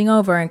like bending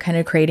over and kind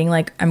of creating,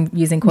 like, I'm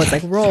using quotes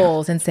like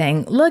rolls and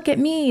saying, look at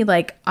me,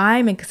 like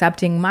I'm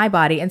accepting my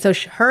body. And so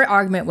her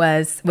argument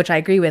was, which I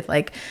agree with,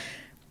 like,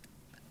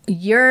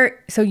 you're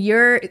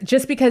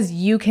just because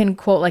you can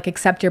quote like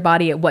accept your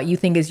body at what you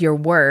think is your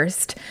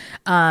worst,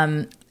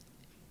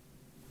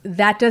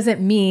 that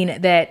doesn't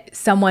mean that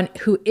someone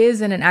who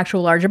is in an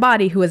actual larger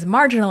body who is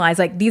marginalized,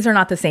 like these are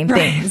not the same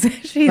things.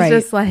 She's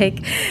just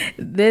like,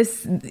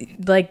 this,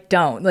 like,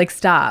 don't, like,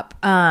 stop.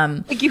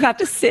 Like you have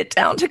to sit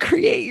down to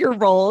create your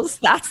roles.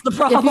 That's the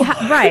problem.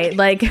 Right.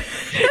 Like,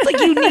 it's like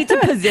you need to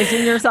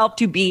position yourself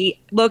to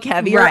look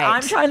heavier. Right.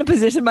 I'm trying to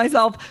position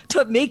myself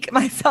to make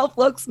myself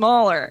look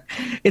smaller.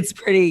 It's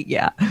pretty,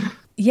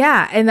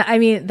 Yeah. And I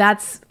mean,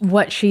 that's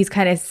what she's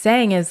kind of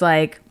saying is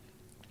like,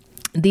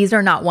 these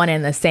are not one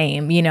and the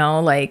same, you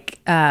know, like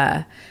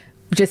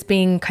just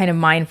being kind of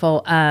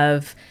mindful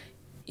of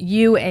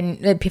you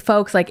and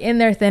folks like in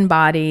their thin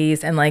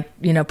bodies and like,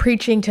 you know,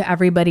 preaching to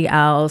everybody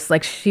else.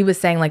 Like she was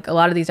saying, like a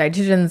lot of these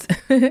dietitians,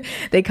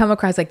 they come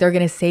across like they're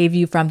going to save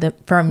you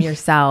from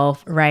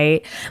yourself,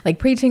 right? Like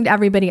preaching to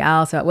everybody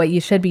else about what you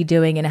should be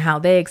doing and how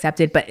they accept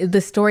it. But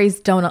the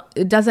stories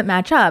it doesn't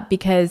match up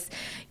because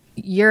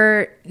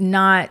you're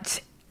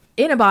not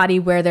in a body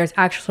where there's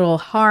actual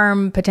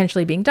harm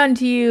potentially being done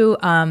to you,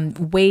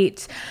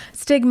 weight,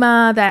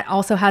 stigma that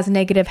also has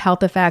negative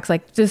health effects,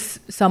 like just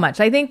so much.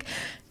 I think,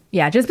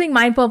 just being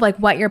mindful of like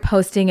what you're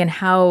posting and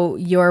how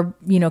you're,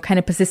 you know, kind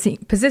of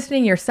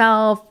positioning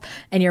yourself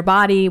and your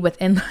body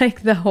within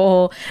like the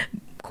whole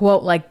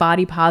quote, like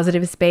body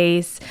positive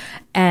space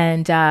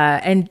and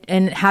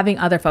having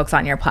other folks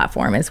on your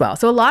platform as well.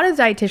 So a lot of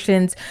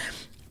dietitians,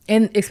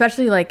 and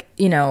especially like,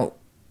 you know,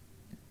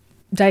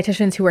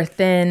 dietitians who are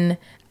thin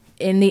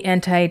in the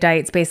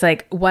anti-diet space,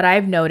 like what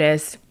I've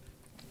noticed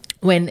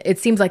when it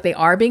seems like they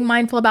are being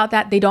mindful about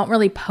that, they don't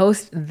really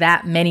post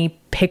that many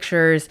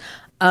pictures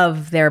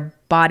of their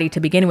body to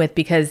begin with,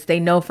 because they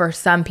know for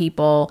some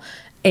people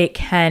it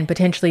can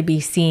potentially be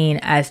seen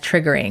as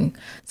triggering.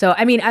 So,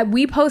 I mean,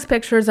 we post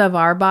pictures of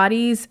our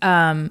bodies.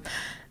 I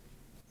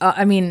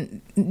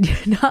mean,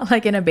 not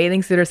like in a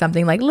bathing suit or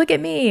something like, look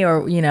at me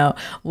or, you know,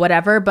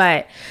 whatever.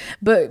 But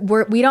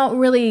we don't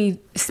really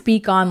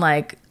speak on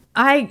like,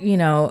 you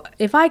know,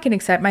 if I can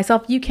accept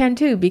myself, you can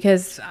too,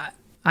 because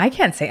I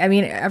can't say, I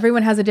mean,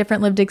 everyone has a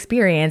different lived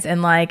experience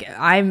and like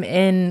I'm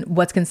in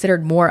what's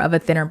considered more of a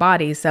thinner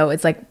body. So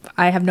it's like,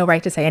 I have no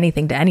right to say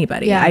anything to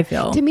anybody. I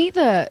feel. To me,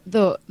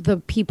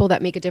 the people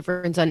that make a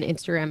difference on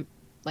Instagram,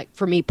 like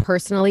for me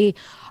personally,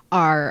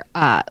 are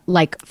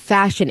like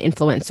fashion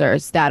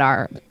influencers that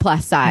are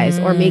plus size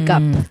or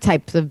makeup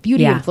types of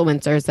beauty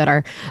influencers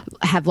that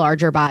have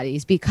larger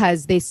bodies,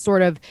 because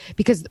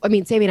I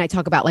mean, Sammy and I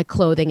talk about like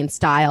clothing and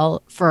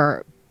style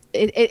for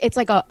it's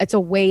like it's a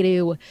way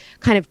to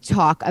kind of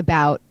talk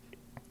about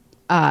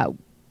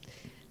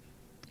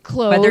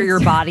clothes, whether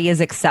your body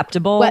is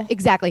acceptable.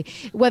 Exactly,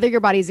 whether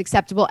your body is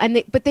acceptable,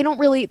 and but they don't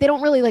really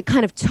like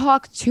kind of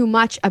talk too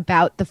much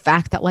about the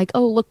fact that like,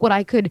 oh, look what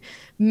I could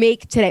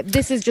make today.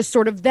 This is just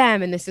sort of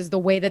them, and this is the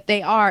way that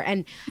they are,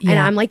 and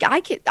I'm like, I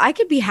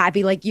could be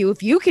happy like you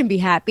if you can be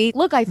happy.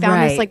 Look, I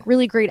found this like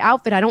really great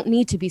outfit. I don't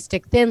need to be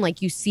stick thin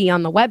like you see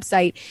on the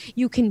website.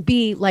 You can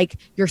be like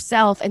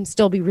yourself and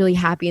still be really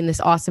happy in this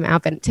awesome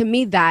outfit. To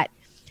me,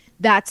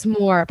 that's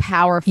more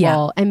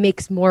powerful and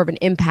makes more of an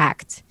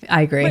impact.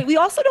 I agree. Wait, we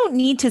also don't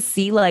need to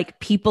see like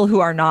people who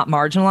are not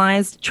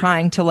marginalized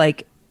trying to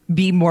like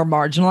be more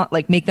marginal,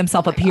 like make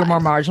themselves appear more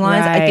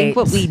marginalized. I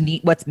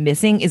think what's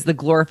missing is the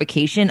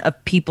glorification of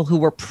people who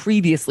were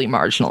previously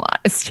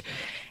marginalized.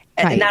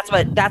 And that's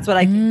what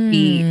I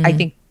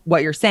think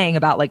what you're saying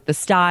about like the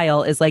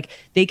style is like,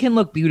 they can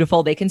look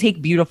beautiful, they can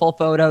take beautiful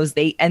photos,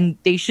 they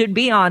should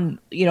be on,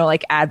 you know,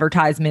 like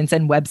advertisements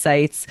and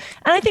websites.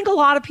 And I think a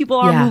lot of people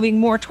are moving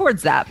more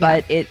towards that,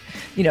 but it,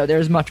 you know,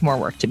 there's much more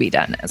work to be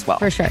done as well.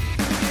 For sure.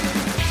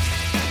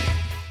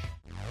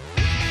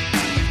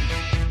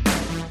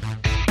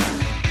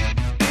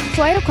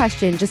 So I had a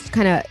question just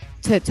kind of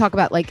to talk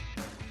about like,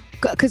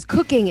 because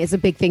cooking is a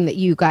big thing that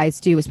you guys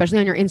do, especially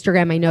on your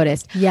Instagram, I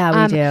noticed.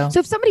 Yeah, we do. So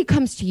if somebody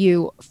comes to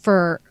you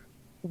for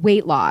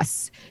weight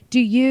loss, do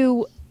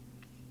you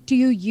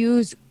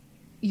use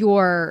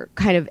your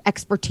kind of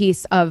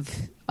expertise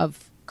of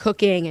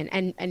cooking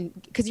and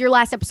because your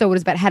last episode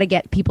was about how to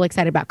get people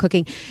excited about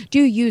cooking, do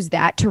you use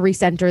that to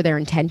recenter their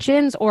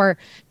intentions, or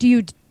do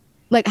you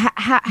like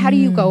how do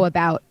you go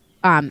about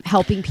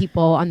helping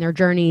people on their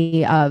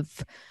journey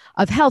of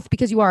health,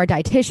 because you are a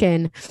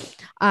dietitian,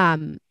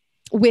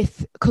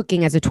 with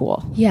cooking as a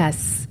tool?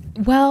 Yes.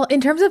 Well, in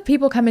terms of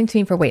people coming to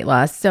me for weight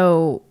loss,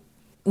 so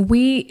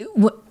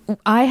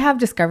I have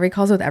discovery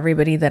calls with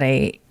everybody that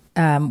I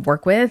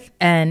work with,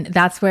 and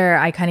that's where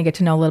I kind of get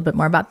to know a little bit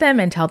more about them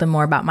and tell them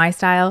more about my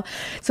style.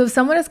 So if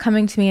someone is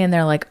coming to me and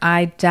they're like,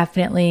 I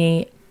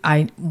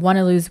want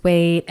to lose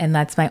weight and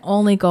that's my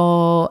only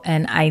goal,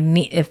 and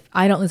if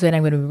I don't lose weight,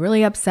 I'm going to be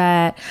really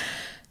upset.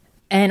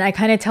 And I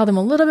kind of tell them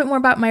a little bit more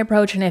about my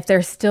approach. And if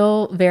they're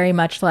still very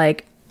much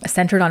like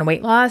centered on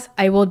weight loss,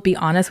 I will be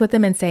honest with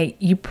them and say,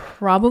 you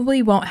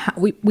probably won't,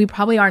 we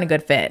probably aren't a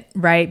good fit,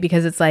 right?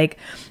 Because it's like,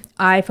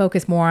 I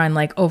focus more on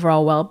like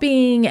overall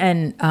well-being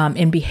and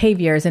in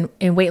behaviors,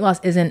 and weight loss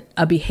isn't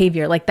a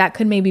behavior. Like that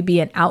could maybe be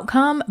an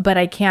outcome, but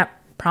I can't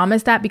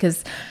promise that,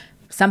 because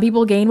some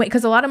people gain weight,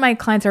 because a lot of my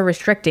clients are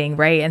restricting,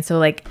 right? And so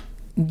like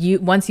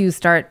once you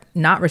start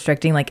not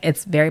restricting, like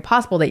it's very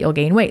possible that you'll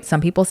gain weight.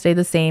 Some people stay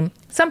the same,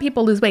 some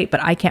people lose weight,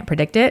 but I can't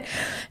predict it.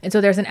 And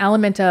so there's an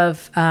element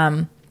of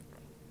unknown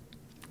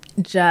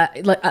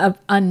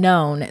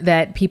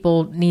that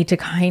people need to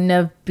kind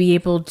of be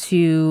able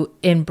to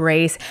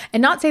embrace,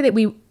 and not say that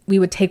we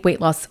would take weight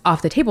loss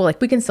off the table.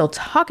 Like we can still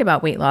talk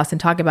about weight loss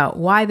and talk about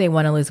why they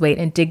want to lose weight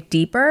and dig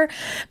deeper,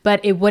 but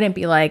it wouldn't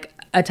be like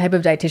a type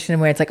of dietitian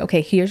where it's like,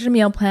 okay, here's your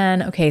meal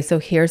plan. Okay, so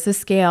here's the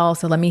scale.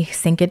 So let me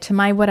sync it to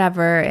my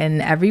whatever.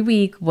 And every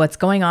week, what's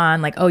going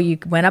on? Like, oh, you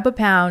went up a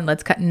pound.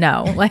 Let's cut.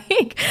 No,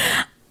 like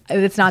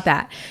it's not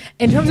that.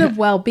 In terms of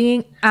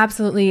well-being,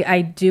 absolutely,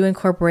 I do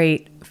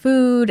incorporate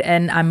food,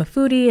 and I'm a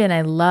foodie and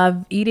I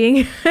love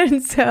eating.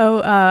 And so,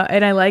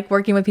 and I like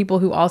working with people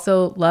who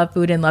also love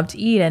food and love to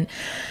eat.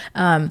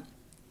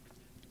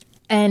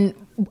 And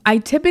I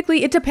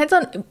typically, it depends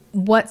on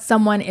what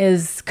someone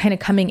is kind of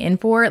coming in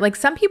for. Like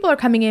some people are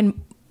coming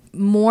in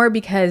more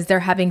because they're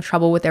having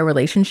trouble with their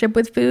relationship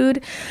with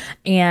food.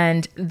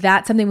 And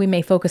that's something we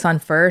may focus on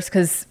first.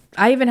 Because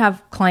I even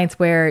have clients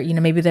where, you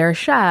know, maybe they're a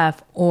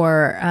chef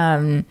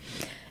or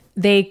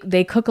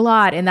they cook a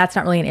lot and that's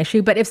not really an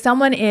issue. But if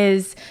someone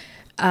is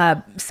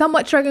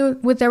somewhat struggling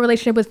with their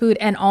relationship with food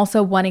and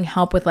also wanting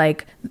help with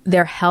like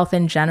their health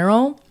in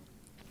general,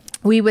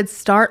 we would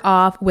start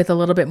off with a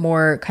little bit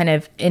more kind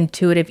of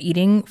intuitive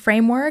eating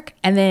framework.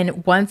 And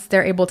then once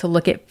they're able to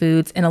look at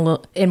foods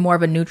in more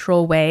of a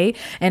neutral way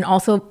and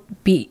also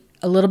be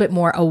a little bit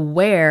more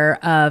aware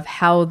of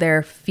how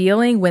they're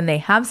feeling when they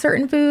have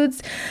certain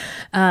foods,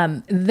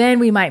 then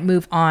we might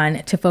move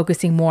on to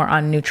focusing more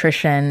on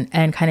nutrition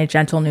and kind of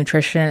gentle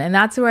nutrition. And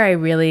that's where I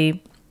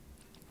really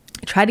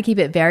try to keep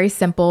it very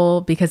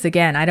simple, because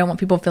again, I don't want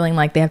people feeling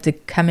like they have to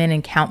come in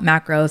and count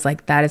macros.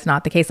 Like that is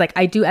not the case. Like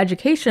I do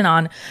education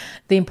on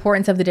the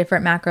importance of the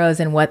different macros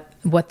and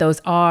what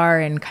those are,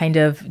 and kind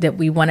of that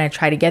we want to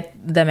try to get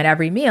them at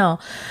every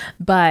meal,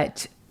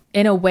 but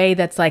in a way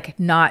that's like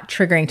not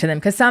triggering to them.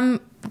 Because some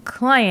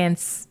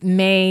clients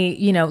may,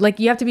 you know, like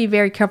you have to be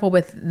very careful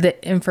with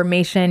the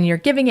information you're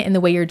giving it and the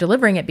way you're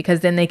delivering it,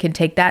 because then they can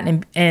take that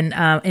and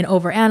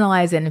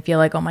overanalyze it and feel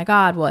like, oh my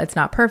God, well, it's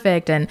not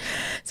perfect. And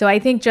so I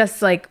think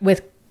just like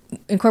with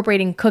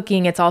incorporating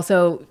cooking, it's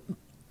also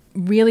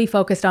really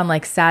focused on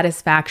like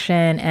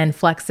satisfaction and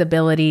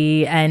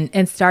flexibility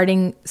and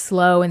starting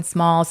slow and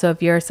small. So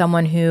if you're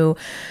someone who,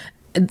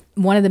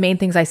 one of the main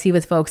things I see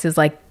with folks is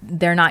like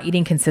they're not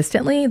eating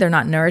consistently, they're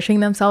not nourishing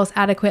themselves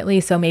adequately.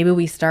 So maybe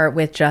we start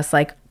with just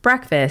like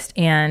breakfast,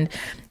 and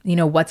you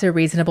know, what's a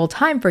reasonable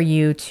time for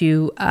you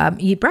to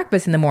eat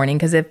breakfast in the morning?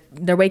 Because if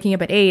they're waking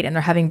up at 8 and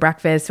they're having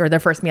breakfast or their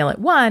first meal at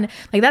 1,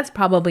 like that's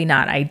probably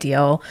not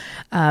ideal.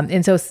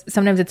 And so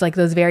sometimes it's like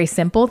those very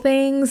simple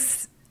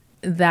things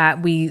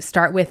that we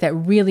start with that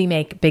really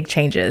make big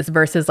changes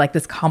versus like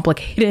this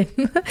complicated,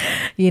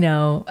 you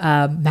know,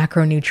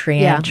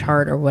 macronutrient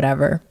chart or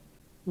whatever.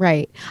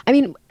 Right. I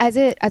mean, as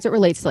it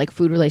relates to like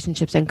food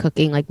relationships and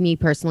cooking, like me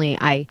personally,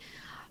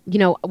 you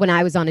know, when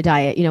I was on a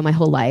diet, you know, my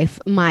whole life,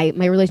 my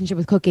relationship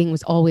with cooking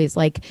was always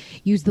like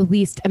use the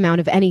least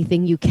amount of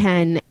anything you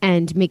can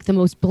and make the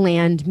most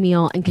bland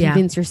meal and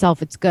convince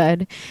yourself it's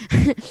good.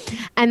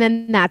 And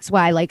then that's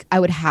why like I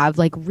would have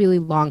like really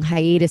long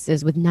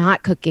hiatuses with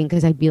not cooking,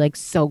 because I'd be like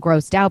so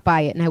grossed out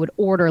by it, and I would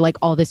order like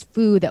all this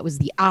food that was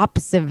the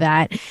opposite of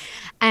that.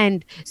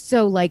 And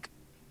so like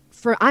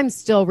I'm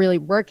still really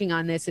working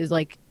on this, is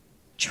like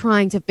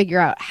trying to figure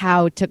out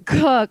how to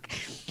cook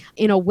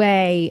in a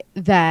way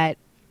that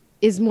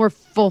is more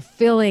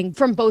fulfilling,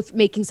 from both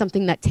making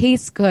something that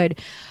tastes good,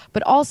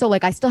 but also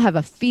like I still have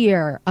a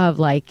fear of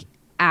like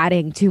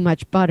adding too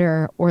much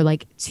butter or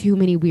like too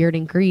many weird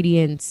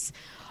ingredients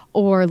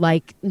or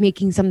like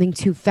making something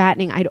too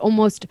fattening. I'd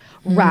almost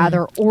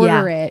rather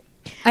order it.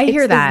 I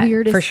hear that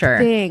for sure.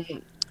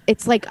 Thing.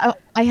 It's like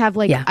I have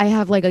like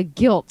a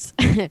guilt.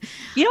 You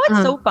know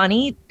what's so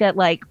funny that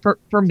like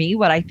for me,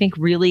 what I think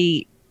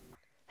really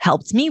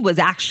helped me was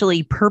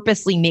actually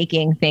purposely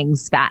making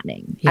things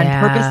fattening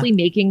and purposely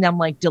making them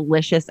like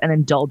delicious and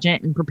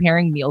indulgent, and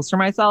preparing meals for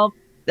myself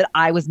that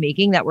I was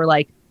making that were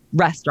like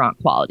restaurant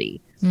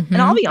quality. Mm-hmm.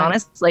 And I'll be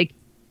honest, like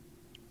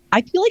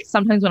I feel like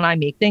sometimes when I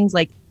make things,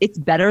 like it's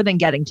better than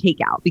getting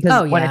takeout,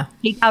 because when it's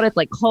takeout, it's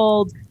like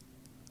cold.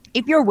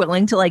 If you're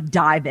willing to like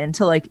dive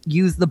into like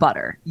use the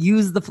butter,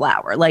 use the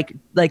flour, like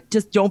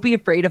just don't be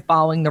afraid of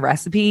following the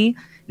recipe,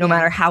 no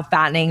matter how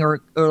fattening or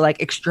like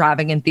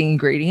extravagant the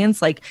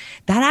ingredients, like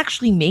that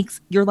actually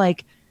makes, you're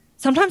like,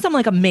 sometimes I'm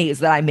like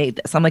amazed that I made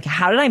this. I'm like,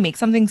 how did I make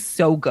something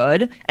so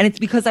good? And it's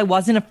because I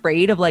wasn't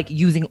afraid of like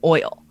using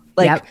oil.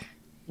 Like,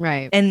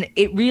 right. And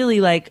it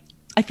really like,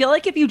 I feel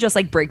like if you just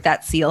like break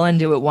that seal and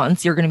do it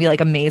once, you're going to be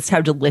like amazed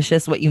how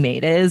delicious what you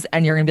made is.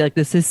 And you're going to be like,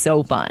 this is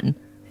so fun.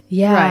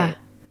 Yeah. Right.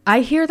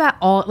 I hear that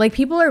all, like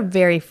people are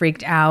very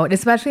freaked out,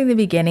 especially in the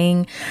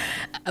beginning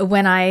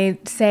when I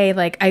say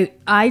like,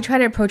 I try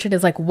to approach it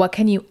as like, what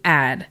can you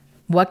add?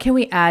 What can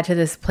we add to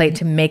this plate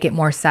to make it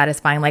more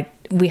satisfying? Like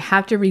we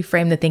have to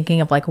reframe the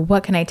thinking of like,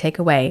 what can I take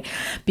away?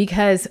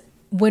 Because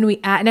when we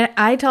add, and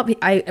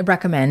I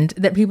recommend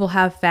that people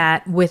have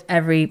fat with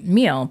every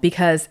meal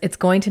because it's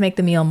going to make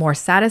the meal more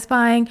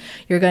satisfying.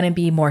 You're going to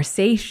be more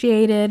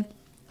satiated.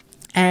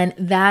 And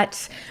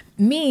that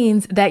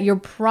means that you're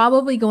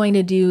probably going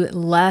to do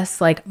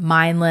less like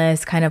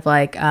mindless kind of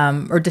like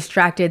or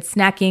distracted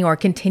snacking or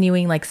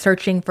continuing like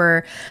searching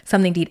for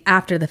something to eat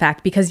after the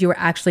fact because you were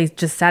actually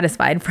just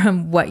satisfied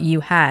from what you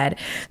had.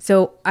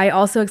 So I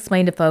also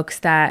explain to folks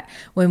that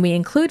when we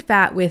include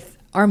fat with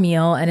our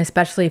meal, and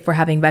especially if we're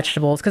having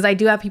vegetables, because I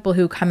do have people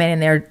who come in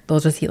and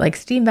they'll just eat like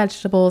steamed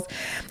vegetables.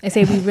 I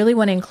say we really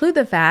want to include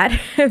the fat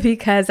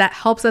because that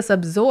helps us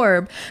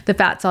absorb the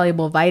fat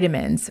soluble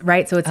vitamins,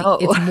 right? So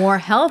it's more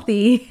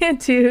healthy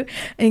to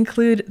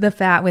include the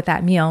fat with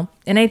that meal.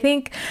 And I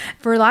think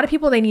for a lot of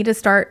people, they need to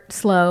start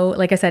slow,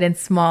 like I said, in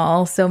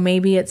small. So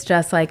maybe it's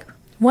just like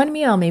one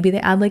meal, maybe they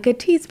add like a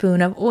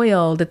teaspoon of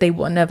oil that they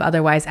wouldn't have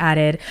otherwise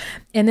added.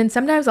 And then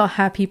sometimes I'll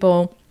have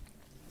people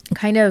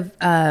kind of,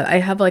 I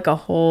have like a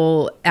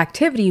whole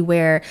activity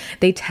where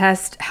they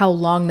test how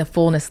long the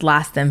fullness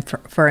lasts them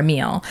for a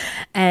meal.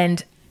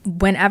 And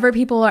whenever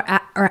people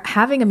are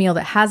having a meal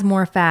that has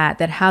more fat,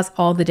 that has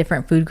all the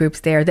different food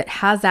groups there, that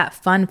has that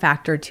fun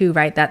factor too,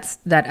 right? That's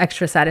that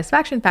extra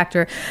satisfaction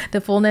factor.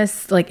 The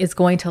fullness like is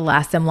going to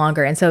last them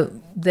longer. And so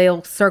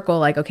they'll circle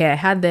like, okay, I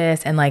had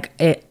this and like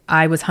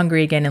I was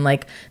hungry again in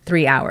like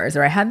 3 hours,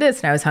 or I had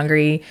this and I was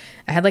hungry.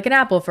 I had like an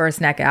apple for a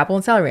snack, apple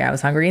and celery. I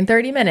was hungry in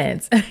 30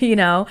 minutes, you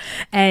know?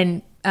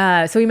 And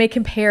so we may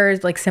compare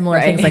like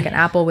similar things like an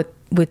apple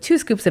with 2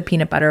 scoops of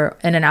peanut butter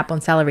and an apple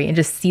and celery and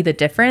just see the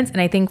difference. And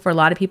I think for a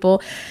lot of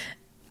people,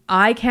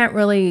 I can't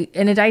really,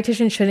 and a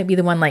dietitian shouldn't be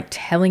the one like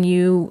telling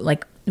you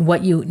like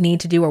what you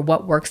need to do or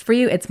what works for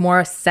you. It's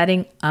more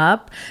setting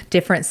up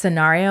different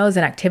scenarios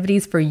and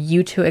activities for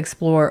you to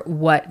explore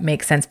what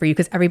makes sense for you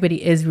because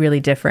everybody is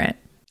really different.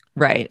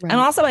 Right. And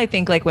also I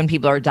think like when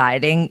people are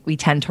dieting, we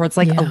tend towards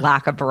like a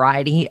lack of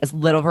variety, as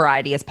little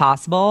variety as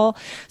possible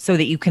so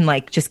that you can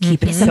like just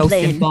keep it so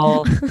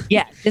simple.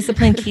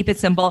 Discipline, keep it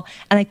simple.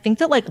 And I think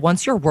that like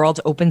once your world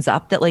opens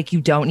up that like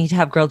you don't need to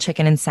have grilled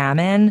chicken and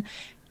salmon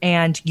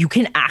and you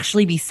can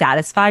actually be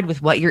satisfied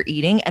with what you're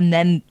eating and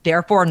then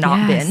therefore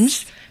not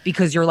binge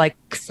because you're like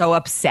so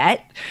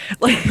upset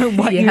like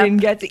what you didn't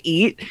get to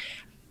eat.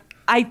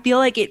 I feel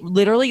like it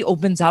literally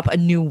opens up a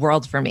new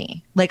world for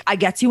me. Like I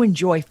get to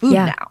enjoy food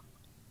now.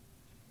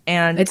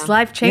 And it's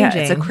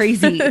life-changing. Yeah, it's a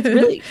crazy, it's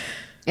really,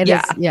 it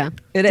is. Yeah,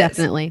 it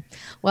definitely. Is.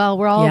 Well,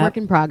 we're all a work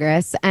in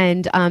progress.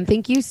 And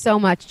thank you so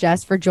much,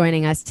 Jess, for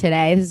joining us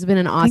today. This has been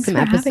an awesome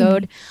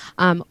episode.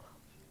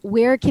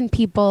 Where can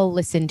people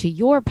listen to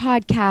your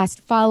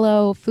podcast,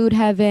 follow Food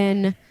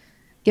Heaven?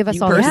 Give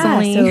us all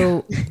personally.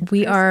 So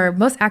we are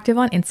most active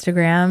on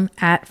Instagram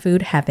at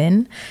Food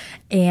Heaven.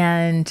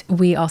 And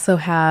we also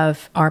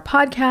have our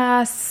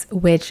podcasts,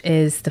 which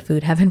is the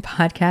Food Heaven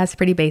podcast,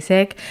 pretty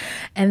basic.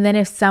 And then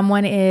if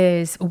someone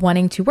is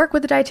wanting to work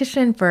with a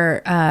dietitian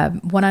for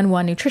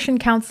one-on-one nutrition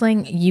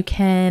counseling, you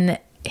can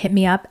hit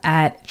me up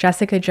at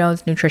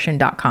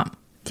jessicajonesnutrition.com.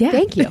 Yeah.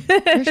 Thank you.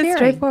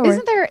 Straightforward.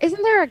 Isn't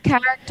there a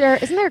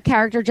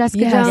character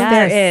Jessica Jones? Yes,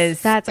 there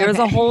is. There's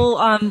a whole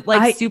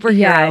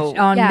superhero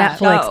on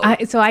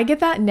Netflix. So I get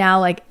that now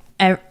like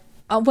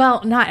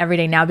well, not every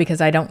day now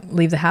because I don't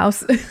leave the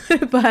house,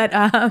 but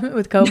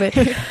with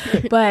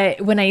COVID.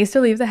 But when I used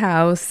to leave the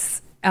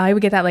house, I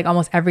would get that like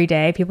almost every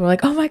day. People were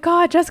like, "Oh my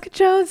God, Jessica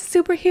Jones,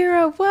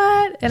 superhero,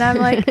 what?" And I'm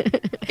like,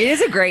 "It is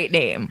a great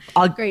name.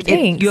 Great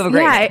name. You have a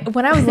great name."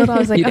 When I was little, I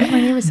was like, "Oh, my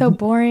name is so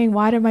boring.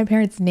 Why did my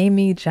parents name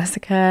me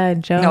Jessica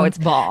and Jones?" No, it's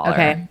baller.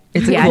 Okay,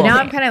 it's cool now name.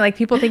 I'm kind of like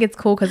people think it's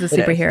cool because it's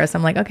superhero. So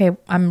I'm like, okay,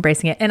 I'm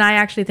embracing it. And I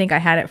actually think I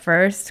had it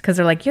first because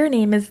they're like, "Your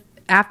name is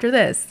after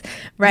this,"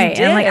 right?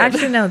 And I'm like,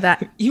 actually, no,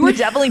 that you were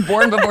definitely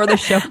born before the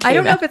show came I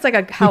don't know if it's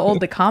like how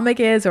old the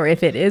comic is or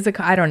if it is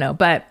I don't know,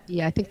 but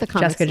yeah, I think the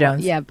comic Jessica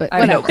Jones. Yeah, but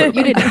whatever.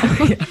 You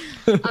didn't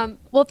know.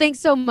 Well,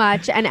 thanks so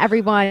much, and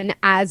everyone,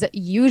 as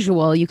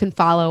usual, you can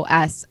follow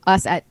us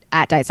at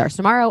Diet Starts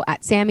Tomorrow,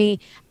 at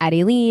Sammy, at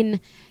Aileen.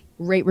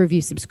 Rate,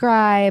 review,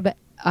 subscribe.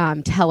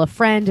 Tell a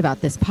friend about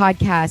this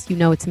podcast. You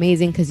know it's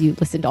amazing because you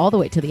listened all the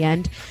way to the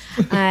end.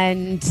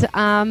 And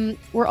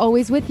we're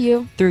always with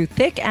you. Through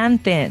thick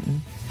and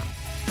thin.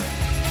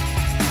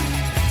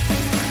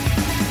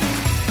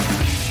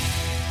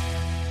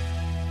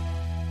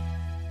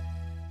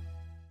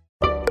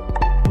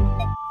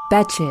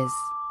 Betches.